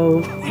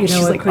shadow, She's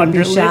a like creepy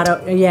underlit.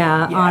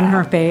 shadow, on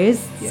her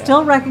face.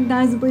 Still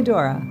recognizably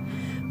Dora,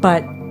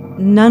 but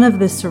none of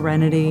the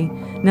serenity,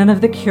 none of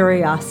the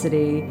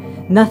curiosity,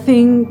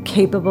 nothing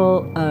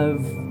capable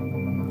of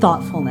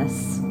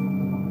thoughtfulness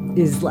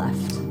is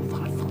left.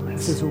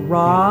 This is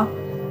raw,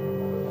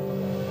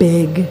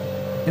 big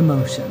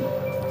emotion.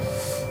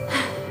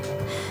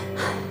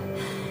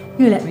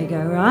 You let me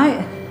go,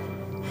 right?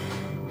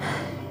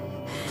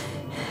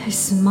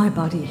 This is my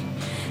body.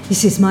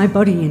 This is my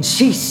body, and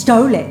she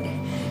stole it.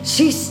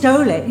 She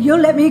stole it. You'll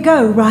let me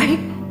go, right?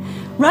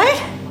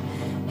 Right?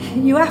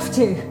 You have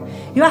to.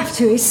 You have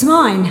to. It's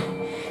mine.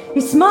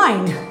 It's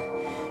mine.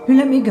 You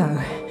let me go.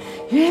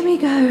 You let me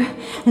go,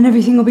 and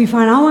everything will be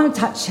fine. I won't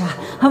touch you.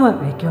 I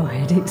won't make your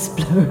head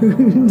explode.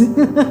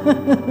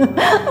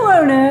 I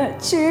won't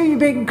hurt you, you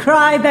big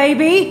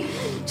crybaby.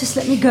 Just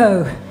let me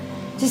go.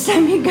 Just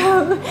let me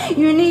go.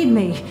 You need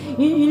me.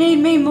 You need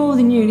me more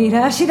than you need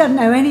her. She doesn't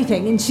know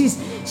anything, and she's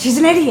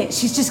an idiot.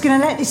 She's just gonna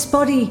let this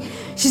body.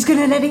 She's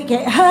gonna let it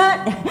get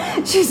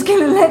hurt. She's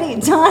gonna let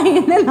it die,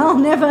 and then I'll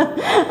never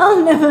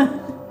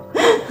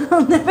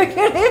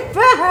get it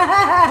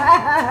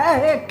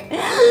back.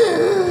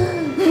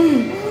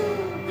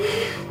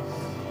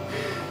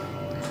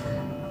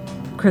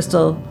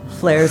 Crystal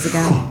flares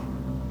again,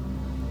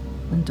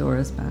 and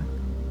Dora's back.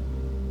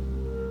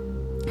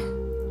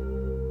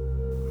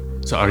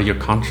 So are you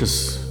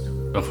conscious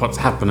of what's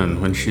happening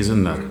when she's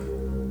in there?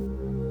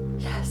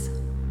 Yes.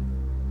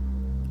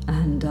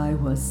 And I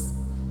was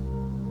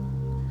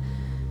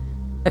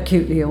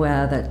acutely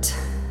aware that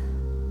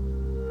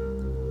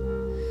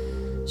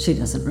she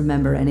doesn't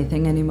remember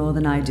anything any more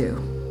than I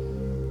do.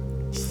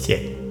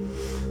 shit.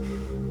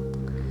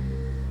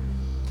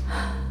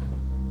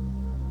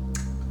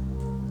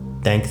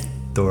 Thanks,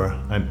 Dora.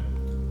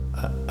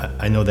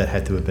 I know that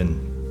had to have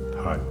been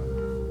hard.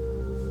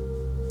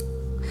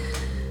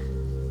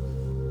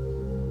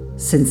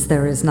 Since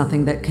there is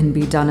nothing that can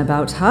be done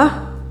about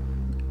her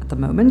at the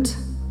moment,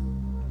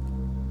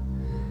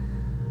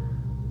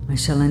 I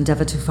shall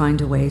endeavor to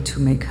find a way to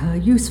make her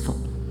useful.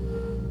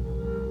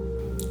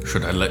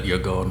 Should I let you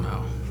go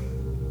now?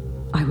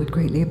 I would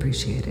greatly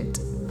appreciate it.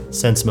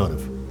 Sense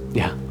motive.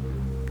 Yeah.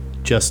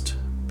 Just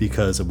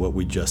because of what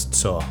we just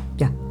saw.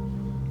 Yeah.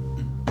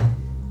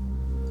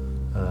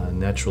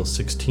 Natural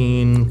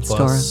 16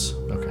 plus.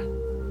 Okay.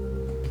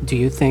 Do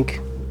you think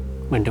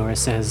when Dora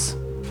says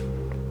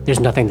there's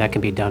nothing that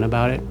can be done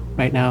about it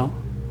right now?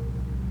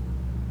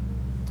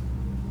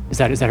 Is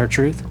that her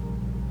truth?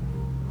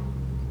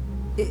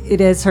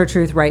 It is her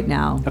truth right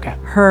now. Okay.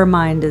 Her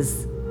mind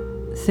is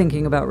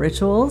thinking about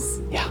rituals,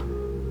 Yeah.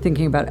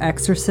 thinking about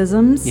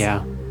exorcisms,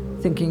 Yeah.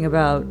 thinking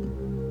about,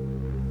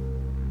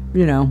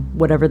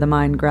 whatever the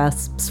mind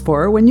grasps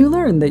for when you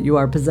learn that you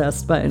are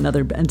possessed by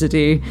another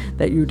entity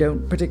that you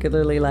don't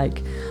particularly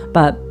like.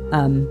 But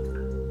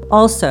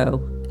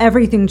also,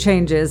 everything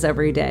changes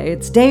every day.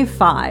 It's day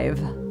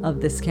 5 of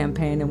this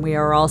campaign, and we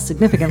are all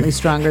significantly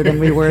stronger than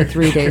we were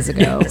 3 days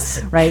ago,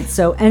 right?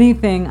 So I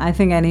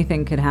think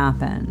anything could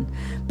happen.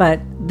 But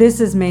this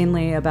is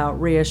mainly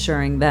about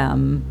reassuring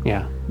them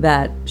Yeah.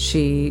 that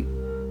she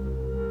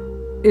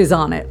is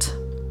on it.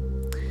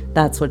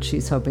 That's what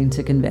she's hoping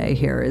to convey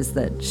here, is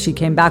that she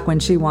came back when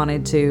she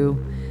wanted to,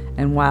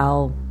 and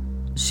while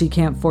she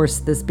can't force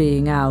this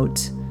being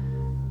out,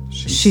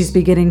 she's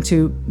beginning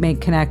to make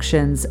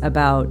connections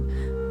about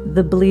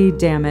the bleed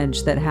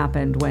damage that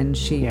happened when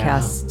she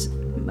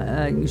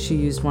she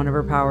used one of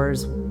her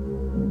powers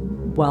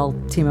while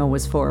Timo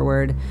was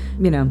forward,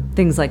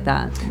 things like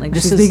that. Like,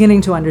 she's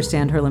beginning to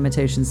understand her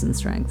limitations and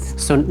strengths.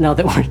 So now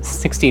that we're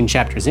 16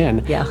 chapters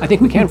in, Yeah. I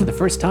think we can, for the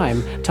first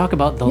time, talk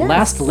about the Yes.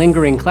 last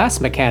lingering class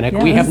mechanic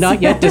we have Yes.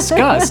 not yet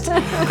discussed,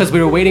 because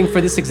we were waiting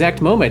for this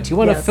exact moment. Do you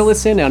want to Yes. fill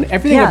us in on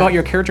everything Yeah. about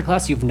your character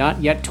class you've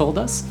not yet told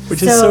us?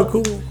 Which is so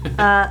cool.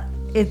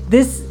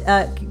 This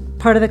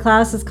part of the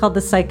class is called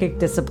the Psychic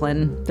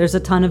Discipline. There's a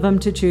ton of them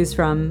to choose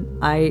from.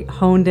 I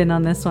honed in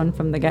on this one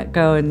from the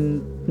get-go,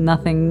 and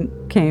nothing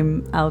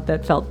came out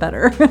that felt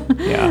better.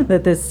 Yeah.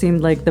 That this seemed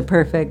like the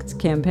perfect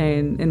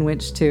campaign in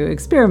which to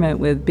experiment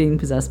with being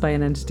possessed by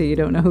an entity you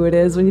don't know who it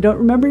is when you don't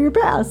remember your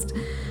past.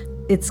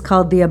 It's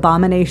called the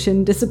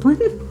Abomination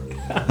Discipline.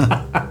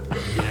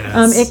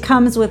 It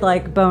comes with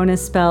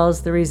bonus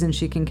spells. The reason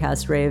she can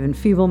cast Ray of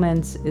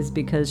Enfeeblement is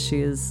because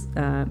she is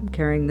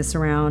carrying this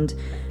around,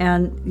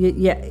 and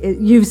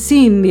you've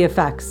seen the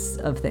effects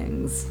of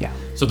things. Yeah.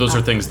 So those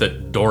are things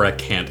that Dora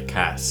can't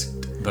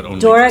cast, but only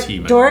Dora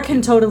Timo.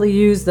 can totally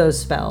use those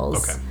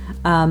spells.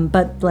 Okay.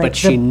 But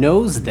she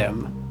knows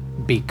them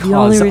the because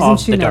only reason of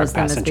she the Dark knows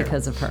them is Passenger.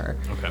 because of her.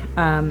 Okay.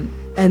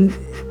 And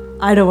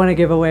I don't want to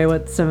give away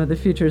what some of the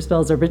future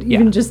spells are, but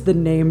even Yeah. just the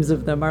names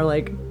of them are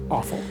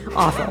Awful.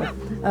 awful.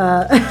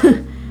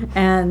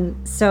 And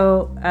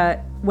so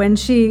when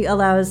she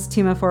allows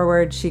Tima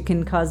forward, she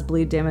can cause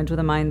bleed damage with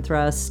a mind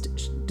thrust.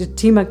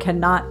 Tima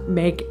cannot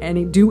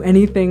do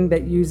anything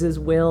that uses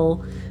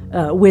will,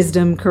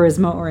 wisdom,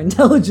 charisma, or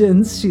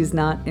intelligence. She's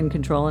not in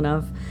control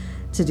enough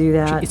to do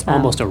that. It's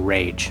almost a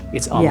rage.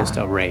 It's almost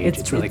a rage.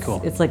 It's really cool.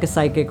 It's like a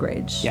psychic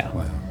rage. Yeah.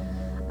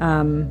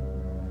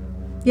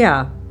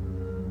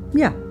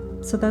 Yeah.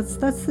 So that's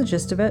the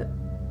gist of it.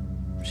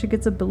 She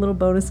gets a little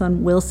bonus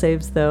on will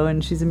saves, though,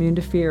 and she's immune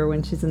to fear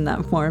when she's in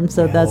that form.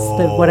 So that's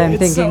what I'm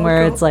thinking,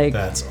 where it's like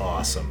That's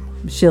awesome.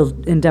 she'll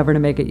endeavor to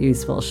make it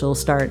useful. She'll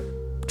start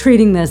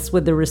treating this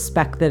with the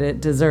respect that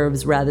it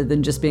deserves, rather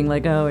than just being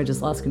like, oh, I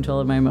just lost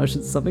control of my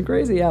emotions. Something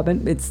crazy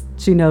happened.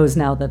 She knows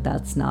now that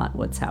that's not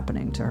what's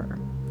happening to her.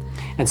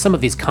 And some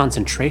of these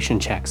concentration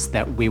checks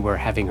that we were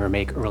having her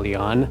make early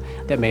on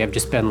that may have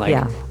just been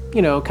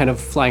kind of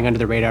flying under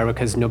the radar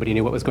because nobody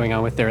knew what was going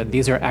on with her.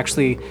 These are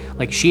actually,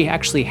 she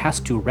actually has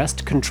to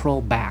wrest control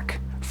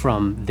back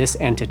from this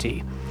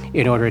entity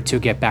in order to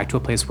get back to a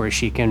place where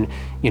she can,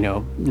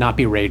 not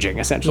be raging,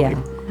 essentially.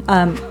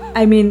 Yeah.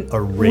 I mean, A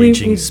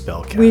raging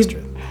spellcaster. We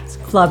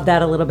flubbed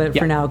that a little bit for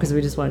Yeah. now because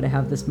we just wanted to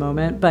have this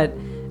moment. But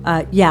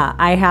I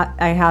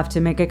have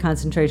to make a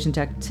concentration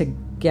check to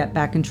get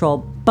back control.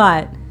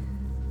 But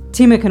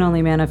Tima can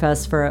only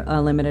manifest for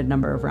a limited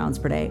number of rounds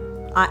per day.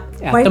 At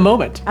the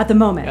moment. At the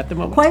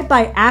moment. Quite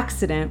by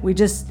accident,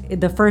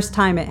 the first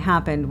time it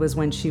happened was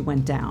when she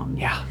went down.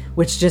 Yeah.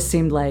 Which just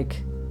seemed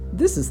like,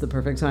 this is the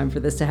perfect time for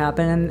this to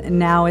happen. And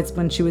now it's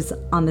when she was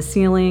on the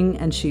ceiling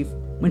and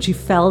when she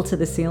fell to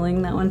the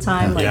ceiling that one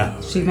time,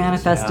 she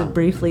manifested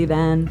briefly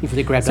then. You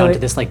really grabbed onto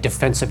this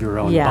defense of your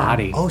own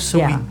body. Oh, so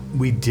Yeah.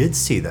 we did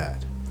see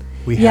that.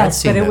 We had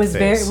Yes, seen but it that was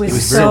phase. very, it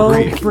was very so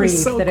brief. brief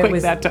so that quick it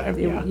was that time,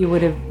 yeah.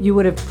 You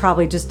would have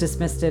probably just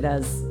dismissed it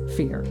as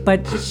fear.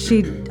 But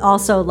she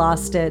also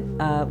lost it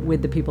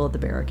with the people at the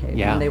barricade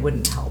Yeah. when they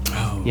wouldn't help.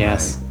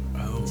 Yes.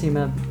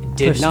 Tima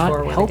Did pushed not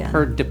forward help again.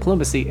 her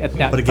diplomacy at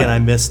that But again, I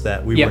missed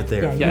that. We Yeah. weren't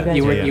there. Yeah,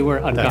 Yeah, you were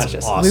That's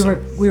unconscious. awesome.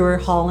 We were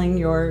hauling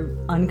your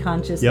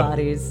unconscious Yep.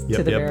 bodies Yep,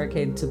 to the yep.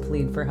 barricade to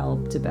plead for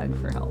help, to beg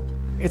for help.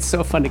 It's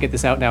so fun to get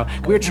this out now.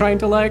 We were trying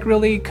to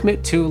really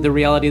commit to the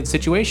reality of the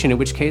situation, in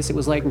which case it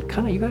was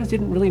kind of, you guys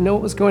didn't really know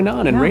what was going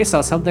on, and Ray saw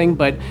something,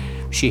 but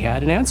she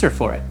had an answer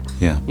for it.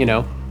 Yeah.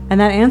 And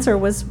that answer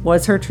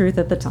was her truth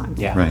at the time.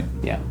 Yeah. Right.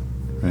 Yeah.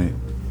 Right.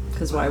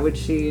 Because why would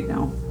she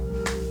know?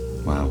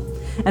 Wow.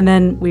 And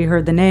then we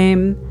heard the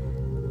name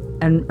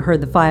and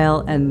heard the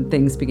file, and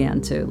things began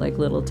to,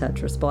 little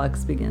Tetris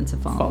blocks began to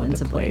fall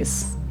into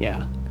place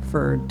Yeah.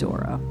 for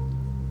Dora.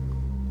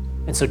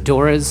 And so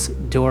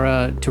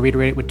Dora, to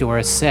reiterate what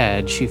Dora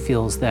said, she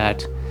feels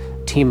that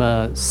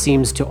Tima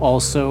seems to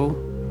also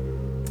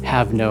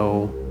have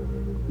no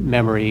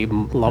memory,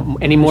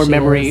 any more She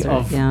memory is, or-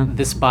 of yeah.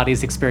 this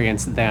body's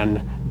experience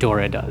than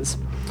Dora does.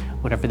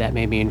 Whatever that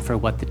may mean for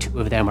what the two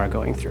of them are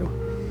going through.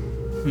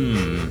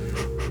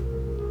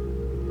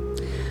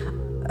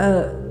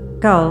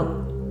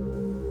 Gull,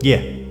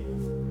 Yeah.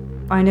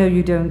 I know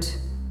you don't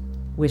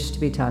wish to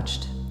be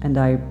touched, and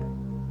I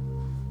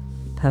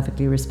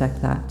perfectly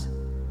respect that.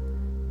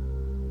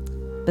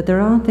 But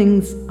there are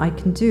things I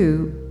can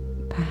do,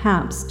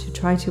 perhaps, to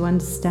try to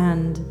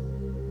understand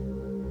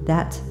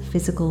that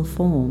physical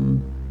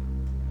form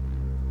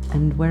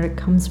and where it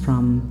comes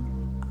from.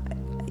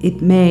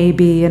 It may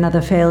be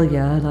another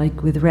failure,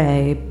 like with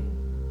Ray,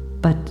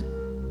 but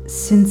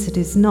since it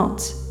is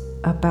not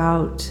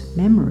about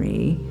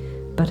memory,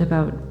 but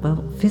about,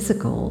 well,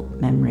 physical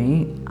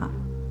memory,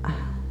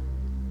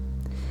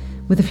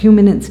 with a few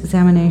minutes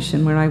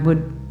examination where I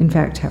would, in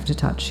fact, have to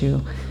touch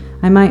you,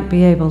 I might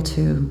be able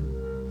to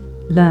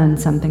learn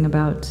something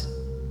about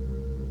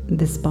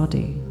this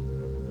body.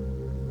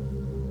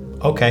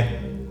 Okay.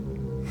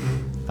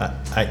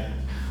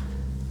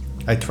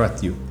 I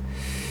trust you.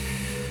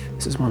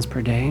 This is once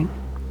per day.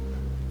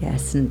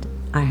 Yes, and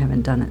I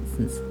haven't done it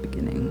since the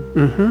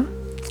beginning.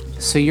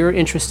 So you're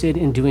interested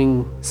in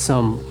doing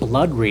some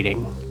blood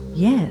reading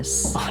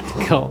Yes. on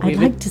Gull. I'd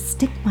like to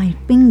stick my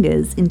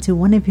fingers into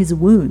one of his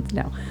wounds.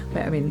 No,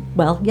 I mean,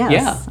 well, yes.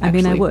 Yeah, I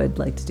mean, I actually. would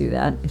like to do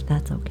that if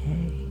that's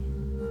okay.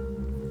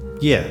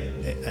 Yeah.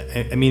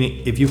 I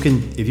mean, if you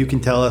can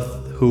tell us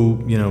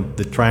who,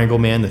 the triangle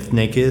man, the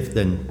snake is,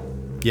 then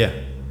yeah.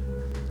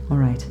 All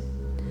right.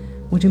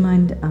 Would you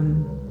mind,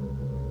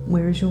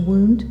 where is your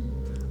wound?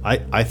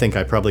 I think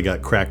I probably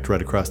got cracked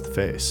right across the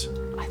face.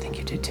 I think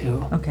you did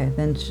too. Okay,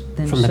 then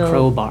From the she'll-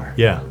 crowbar.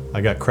 Yeah,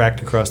 I got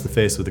cracked across the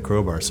face with a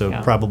crowbar, so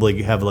Yeah.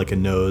 probably have like a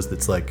nose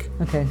that's like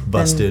Okay,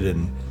 busted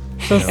and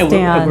She'll And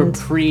we're stand.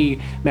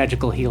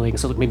 pre-magical healing,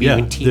 so maybe Yeah,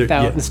 even teeth there-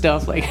 out yeah. and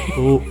stuff, like,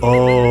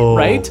 oh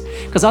right?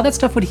 Because all that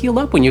stuff would heal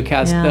up when you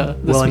cast Yeah.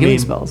 the healing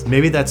spells.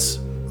 maybe that's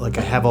like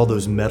I have all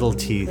those metal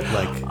teeth.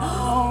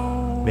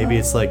 Like maybe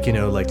it's like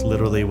like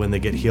literally when they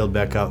get healed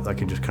back up, I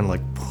can just kind of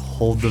like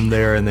hold them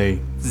there and they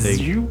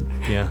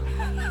yeah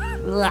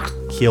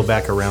heal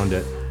back around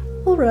it.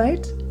 All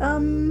right.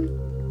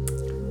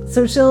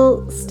 So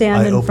she'll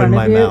stand I in open front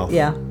my of you. mouth.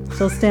 Yeah,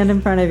 she'll stand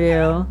in front of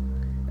you,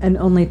 and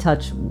only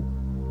touch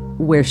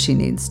where she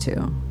needs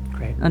to,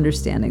 Great.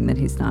 understanding that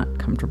he's not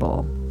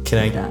comfortable.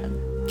 Can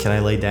that. I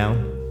lay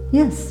down?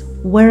 Yes,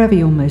 wherever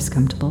you're most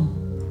comfortable.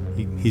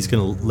 He's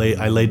gonna lay.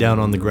 I lay down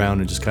on the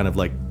ground and just kind of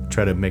like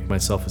try to make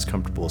myself as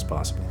comfortable as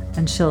possible.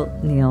 And she'll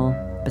kneel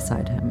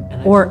beside him,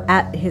 or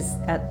at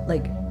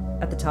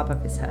the top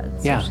of his head.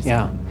 So Yeah, she's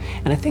yeah. fine.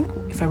 And I think,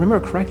 if I remember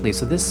correctly,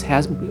 so this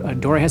has,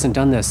 Dora hasn't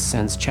done this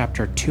since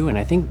chapter 2, and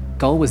I think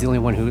Gull was the only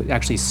one who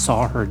actually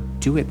saw her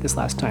do it this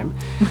last time.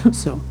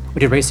 So,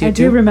 did Ray see I it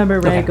too? do remember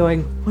Ray Okay.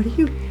 going, "What are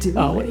you doing?"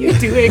 Oh, what are you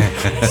doing?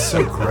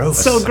 So gross.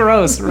 So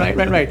gross. Right.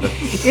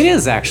 It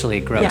is actually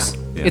gross.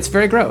 Yeah. It's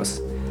very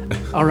gross.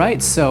 All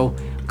right, so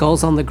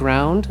Gull's on the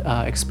ground,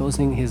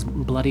 exposing his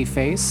bloody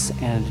face,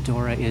 and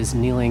Dora is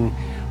kneeling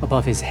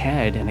above his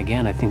head. And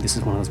again, I think this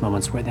is one of those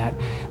moments where that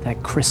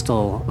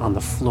crystal on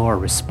the floor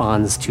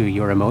responds to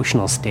your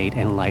emotional state,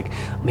 and like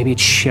maybe it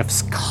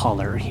shifts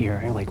color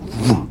here, and like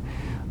vroom,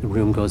 the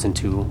room goes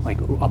into like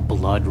a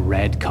blood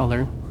red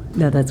color.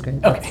 No, that's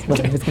great. That's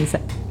what I was going to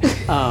say.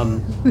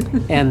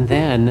 And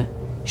then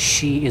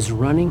she is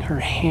running her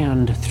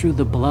hand through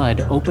the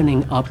blood,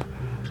 opening up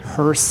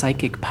her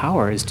psychic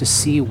powers to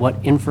see what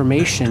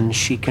information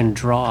she can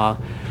draw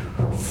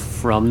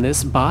from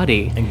this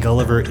body. And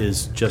Gulliver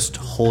is just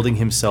holding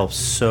himself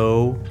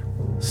so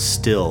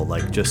still,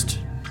 just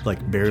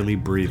barely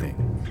breathing.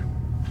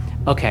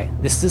 Okay,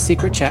 this is a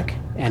secret check,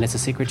 and it's a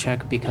secret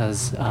check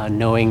because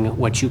knowing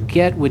what you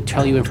get would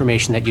tell you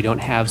information that you don't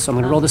have. So I'm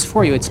going to roll this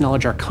for you. It's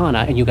Knowledge Arcana,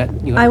 and you got,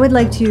 I would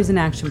like to use an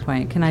action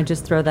point. Can I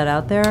just throw that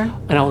out there?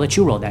 and I'll let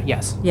you roll that.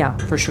 Yes, Yeah.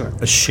 for sure.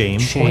 A shame.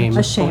 Shame.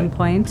 A shame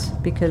point,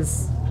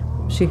 because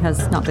she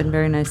has not been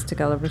very nice to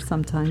Gulliver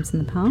sometimes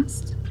in the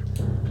past.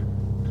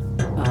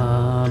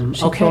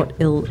 She Okay. thought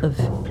ill of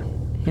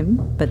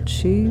him, but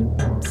she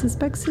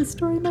suspects his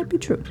story might be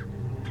true.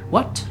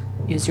 What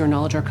is your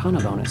Knowledge Arcana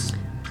bonus?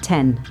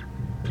 10.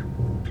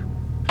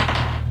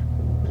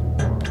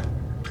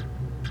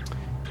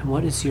 And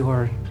what is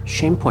your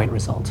shame point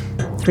result?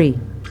 3.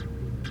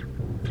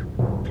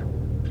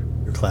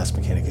 Your class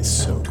mechanic is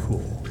so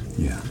cool.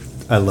 Yeah.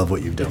 I love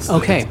what you've done.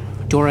 Okay,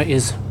 Dora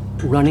is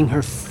running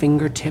her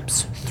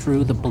fingertips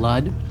through the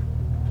blood.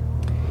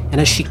 And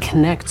as she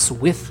connects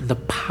with the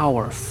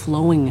power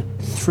flowing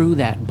through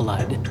that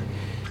blood,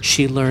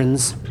 she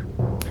learns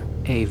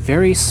a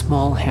very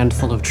small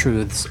handful of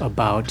truths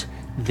about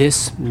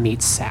this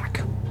meat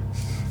sack.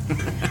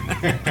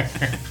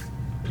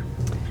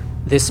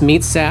 This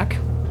meat sack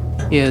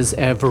is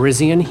a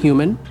Varisian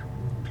human,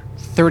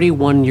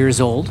 31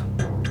 years old,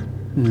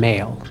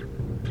 male.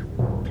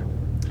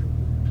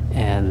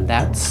 And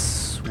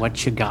that's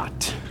what you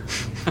got.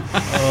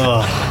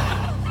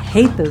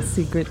 hate those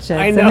secret checks.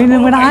 I know,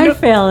 mean, when I know. I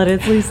fail it,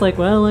 it's at least like,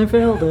 well, I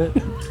failed it.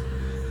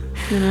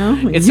 You know?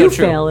 When It's you so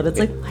true. fail it, it's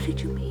like, what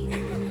did you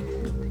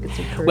mean? It's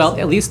your Well, personal-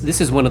 at least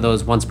this is one of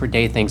those once per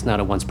day things, not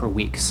a once per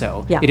week.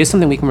 So Yeah. it is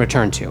something we can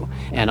return to.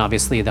 And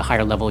obviously, the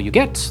higher level you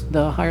get,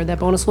 the higher that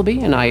bonus will be.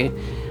 And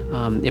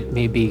it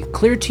may be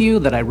clear to you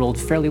that I rolled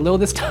fairly low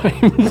this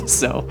time,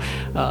 so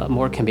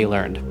more can be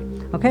learned.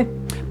 Okay.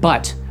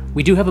 But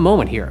we do have a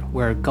moment here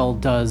where Gull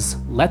does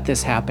let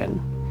this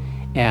happen,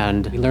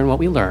 and we learn what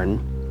we learn.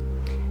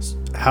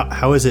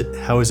 How is it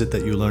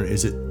that you learn?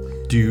 Is it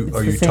are It's you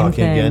the same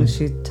talking thing. again?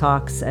 She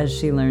talks as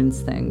she learns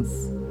things.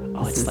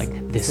 Oh, it's like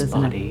this isn't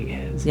it? body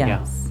is.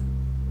 Yes.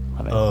 Yeah.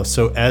 Love it. Oh,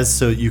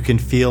 so you can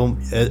feel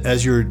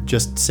as you're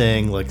just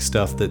saying like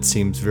stuff that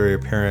seems very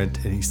apparent,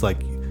 and he's like,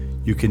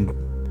 you can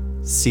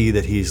see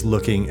that he's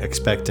looking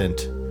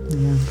expectant,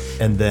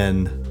 and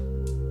then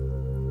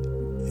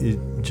it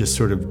just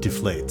sort of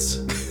deflates.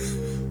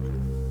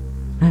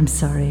 I'm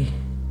sorry,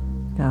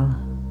 Gal.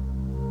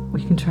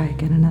 We can try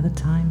again another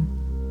time.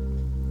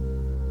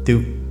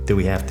 Do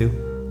we have to?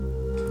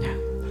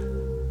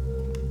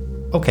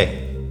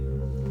 Okay.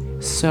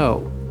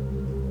 So,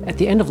 at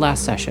the end of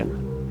last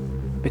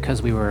session,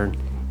 because we were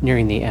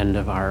nearing the end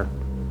of our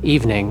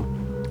evening,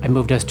 I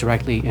moved us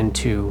directly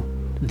into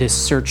this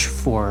search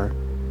for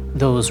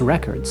those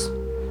records.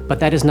 But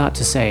that is not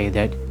to say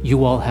that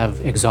you all have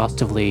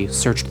exhaustively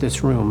searched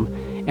this room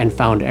and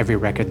found every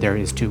record there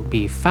is to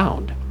be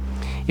found.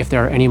 If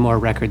there are any more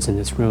records in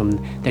this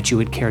room that you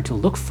would care to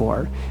look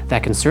for,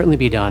 that can certainly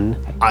be done.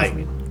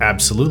 I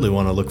absolutely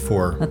want to look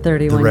for A the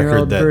 31-year-old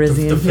record that, Parisian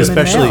human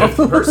especially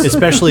male.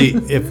 especially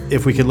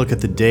if we can look at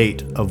the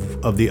date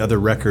of the other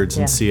records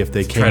and Yeah. see if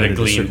they try came to in at a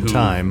glean certain who-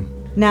 time.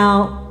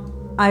 Now,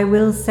 I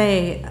will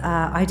say,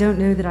 I don't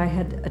know that I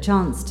had a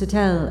chance to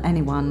tell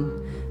anyone,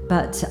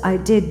 but I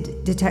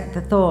did detect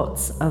the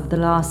thoughts of the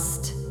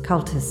last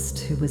cultist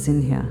who was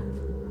in here.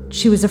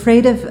 She was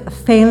afraid of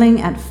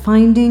failing at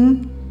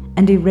finding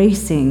and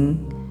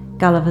erasing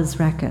Gulliver's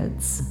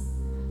records.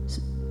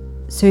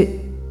 So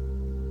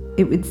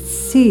it would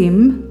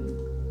seem,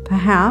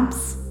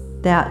 perhaps,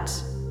 that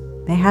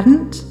they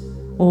hadn't,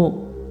 or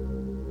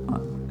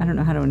I don't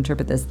know how to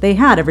interpret this. They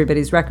had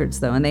everybody's records,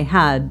 though, and they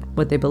had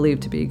what they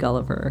believed to be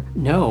Gulliver.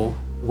 No,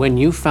 when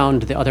you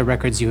found the other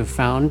records you have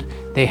found,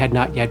 they had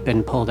not yet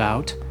been pulled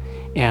out.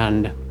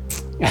 And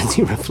as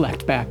you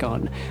reflect back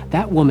on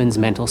that woman's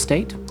mental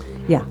state,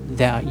 Yeah.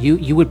 that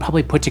you would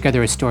probably put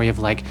together a story of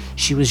like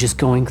she was just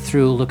going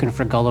through looking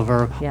for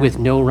Gulliver Yeah. with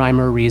no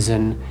rhyme or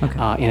reason,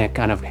 Okay. in a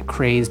kind of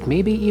crazed,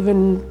 maybe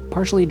even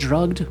partially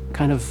drugged,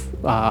 kind of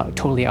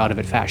totally out of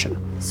it fashion.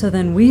 So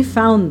then we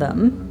found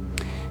them.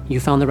 You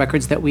found the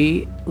records that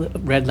we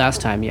read last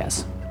time,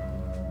 yes.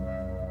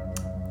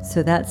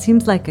 So that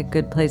seems like a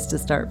good place to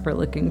start for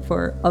looking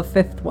for a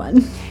fifth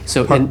one.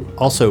 So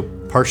Also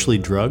partially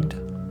drugged.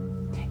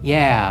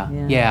 Yeah,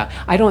 Yeah. yeah.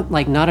 I don't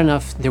like not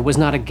enough. There was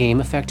not a game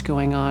effect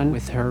going on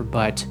with her,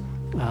 but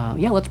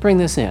yeah, let's bring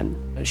this in.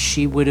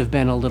 She would have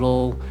been a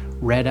little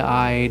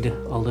red-eyed,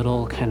 a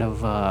little kind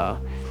of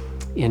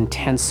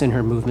intense in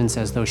her movements,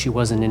 as though she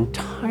wasn't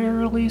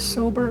entirely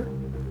sober.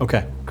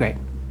 Okay. Great.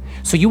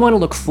 So you want to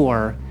look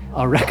for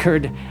a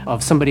record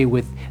of somebody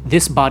with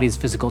this body's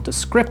physical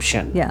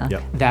description. Yeah.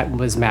 Yep. That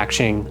was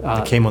matching.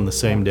 Came on the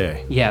same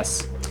day.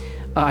 Yes,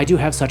 I do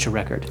have such a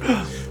record.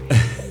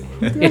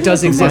 It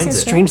does exist,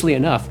 strangely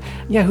enough.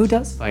 Yeah, who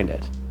does find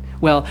it?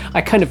 Well,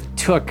 I kind of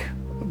took,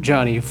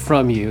 Johnny,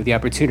 from you the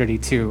opportunity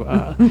to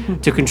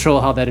to control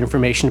how that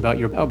information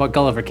about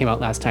Gulliver came out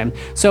last time.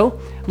 So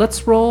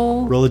let's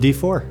roll. Roll a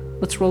d4.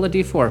 Let's roll a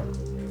d4.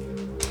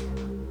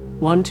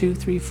 1, 2,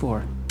 3,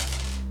 4.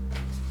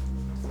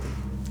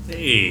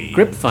 Hey,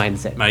 Grip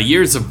finds it. my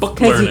years of book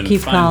Because learning you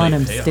keep calling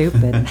finally him pay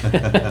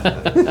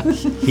off.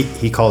 stupid.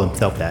 He called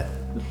himself that.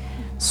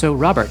 So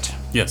Robert,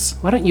 Yes.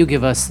 why don't you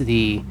give us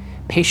the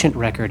patient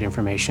record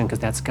information, because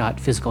that's got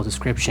physical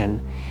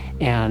description,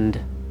 and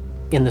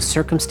in the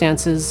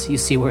circumstances, you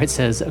see where it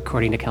says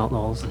according to Count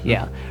Knowles.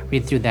 Yeah,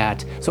 read through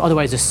that. So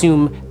otherwise,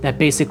 assume that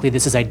basically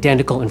this is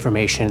identical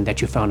information that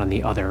you found on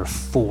the other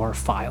 4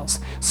 files.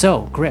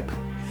 So, Grip.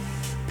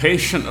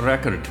 Patient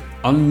record.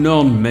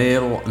 Unknown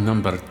male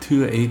number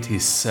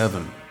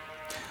 287.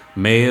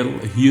 Male,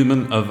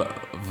 human of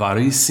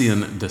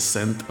Varisian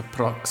descent,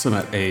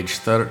 approximate age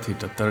 30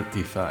 to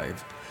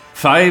 35.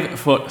 5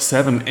 foot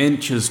 7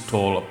 inches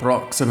tall,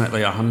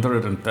 approximately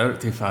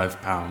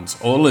 135 pounds.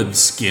 Olive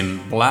skin,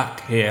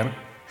 black hair,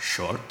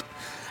 short,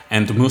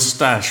 and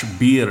mustache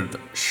beard,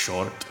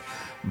 short.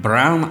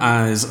 Brown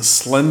eyes,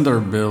 slender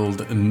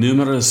build,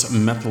 numerous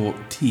metal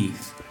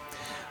teeth.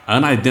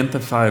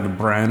 Unidentified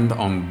brand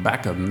on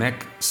back of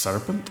neck,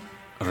 serpent,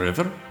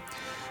 river.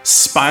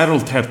 Spiral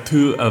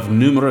tattoo of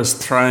numerous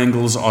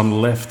triangles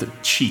on left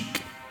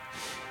cheek.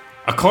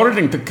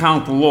 According to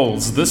Count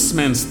Lowles, this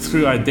man's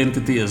true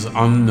identity is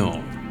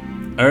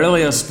unknown.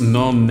 Earliest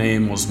known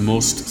name was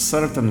most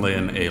certainly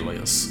an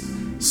alias.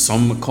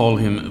 Some call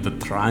him the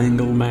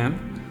Triangle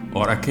Man,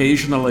 or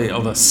occasionally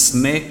the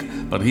Snake,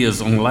 but he is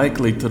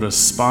unlikely to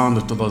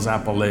respond to those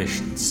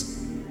appellations.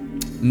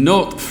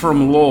 Note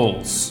from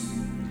Lowell's.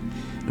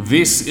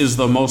 This is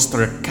the most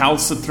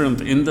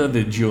recalcitrant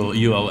individual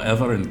you will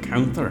ever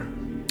encounter.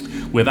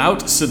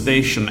 Without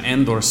sedation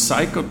and or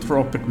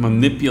psychotropic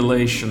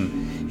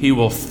manipulation, he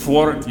will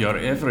thwart your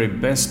every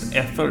best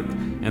effort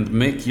and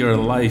make your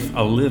life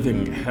a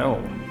living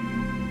hell.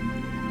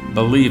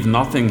 Believe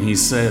nothing he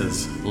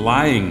says.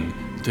 Lying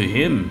to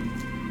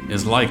him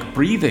is like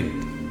breathing.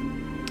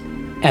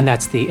 And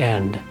that's the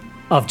end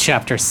of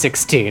chapter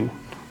 16.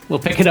 We'll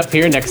pick it up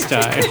here next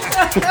time.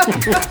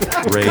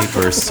 Ray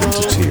bursts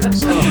into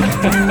tears.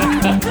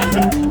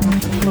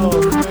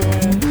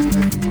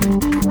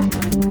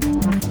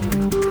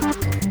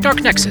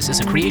 Dark Nexus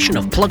is a creation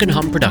of Plug and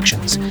Hum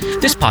Productions.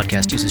 This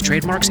podcast uses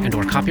trademarks and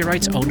or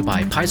copyrights owned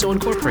by Paizo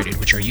Incorporated,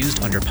 which are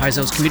used under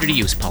Paizo's community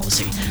use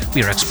policy.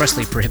 We are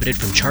expressly prohibited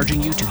from charging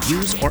you to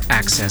use or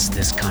access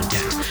this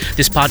content.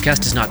 This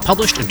podcast is not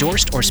published,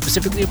 endorsed, or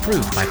specifically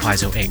approved by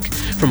Paizo Inc.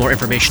 For more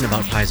information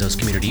about Paizo's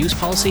community use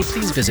policy,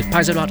 please visit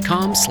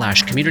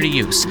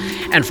paizo.com/communityuse.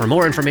 And for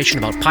more information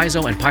about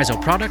Paizo and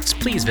Paizo products,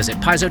 please visit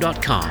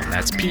paizo.com.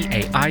 That's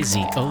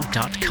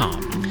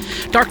PAIZO.com.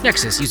 Dark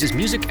Nexus uses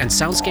music and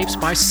soundscapes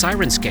by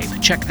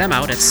Sirenscape. Check them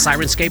out at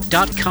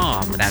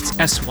sirenscape.com. That's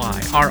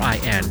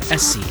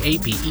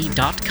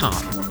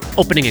SYRINSCAPE.com.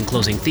 Opening and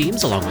closing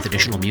themes, along with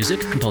additional music,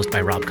 composed by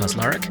Rob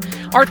Kozlarek.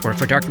 Artwork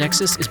for Dark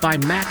Nexus is by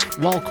Matt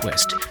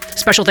Walquist.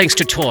 Special thanks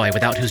to Toy,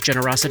 without whose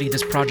generosity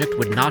this project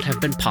would not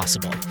have been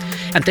possible.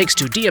 And thanks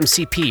to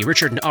DMCP,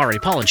 Richard and Ari,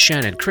 Paul and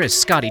Shannon, Chris,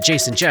 Scotty,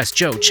 Jason, Jess,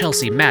 Joe,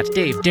 Chelsea, Matt,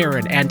 Dave,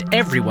 Darren, and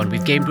everyone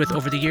we've gamed with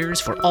over the years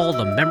for all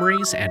the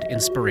memories and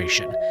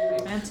inspiration.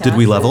 Did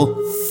we level?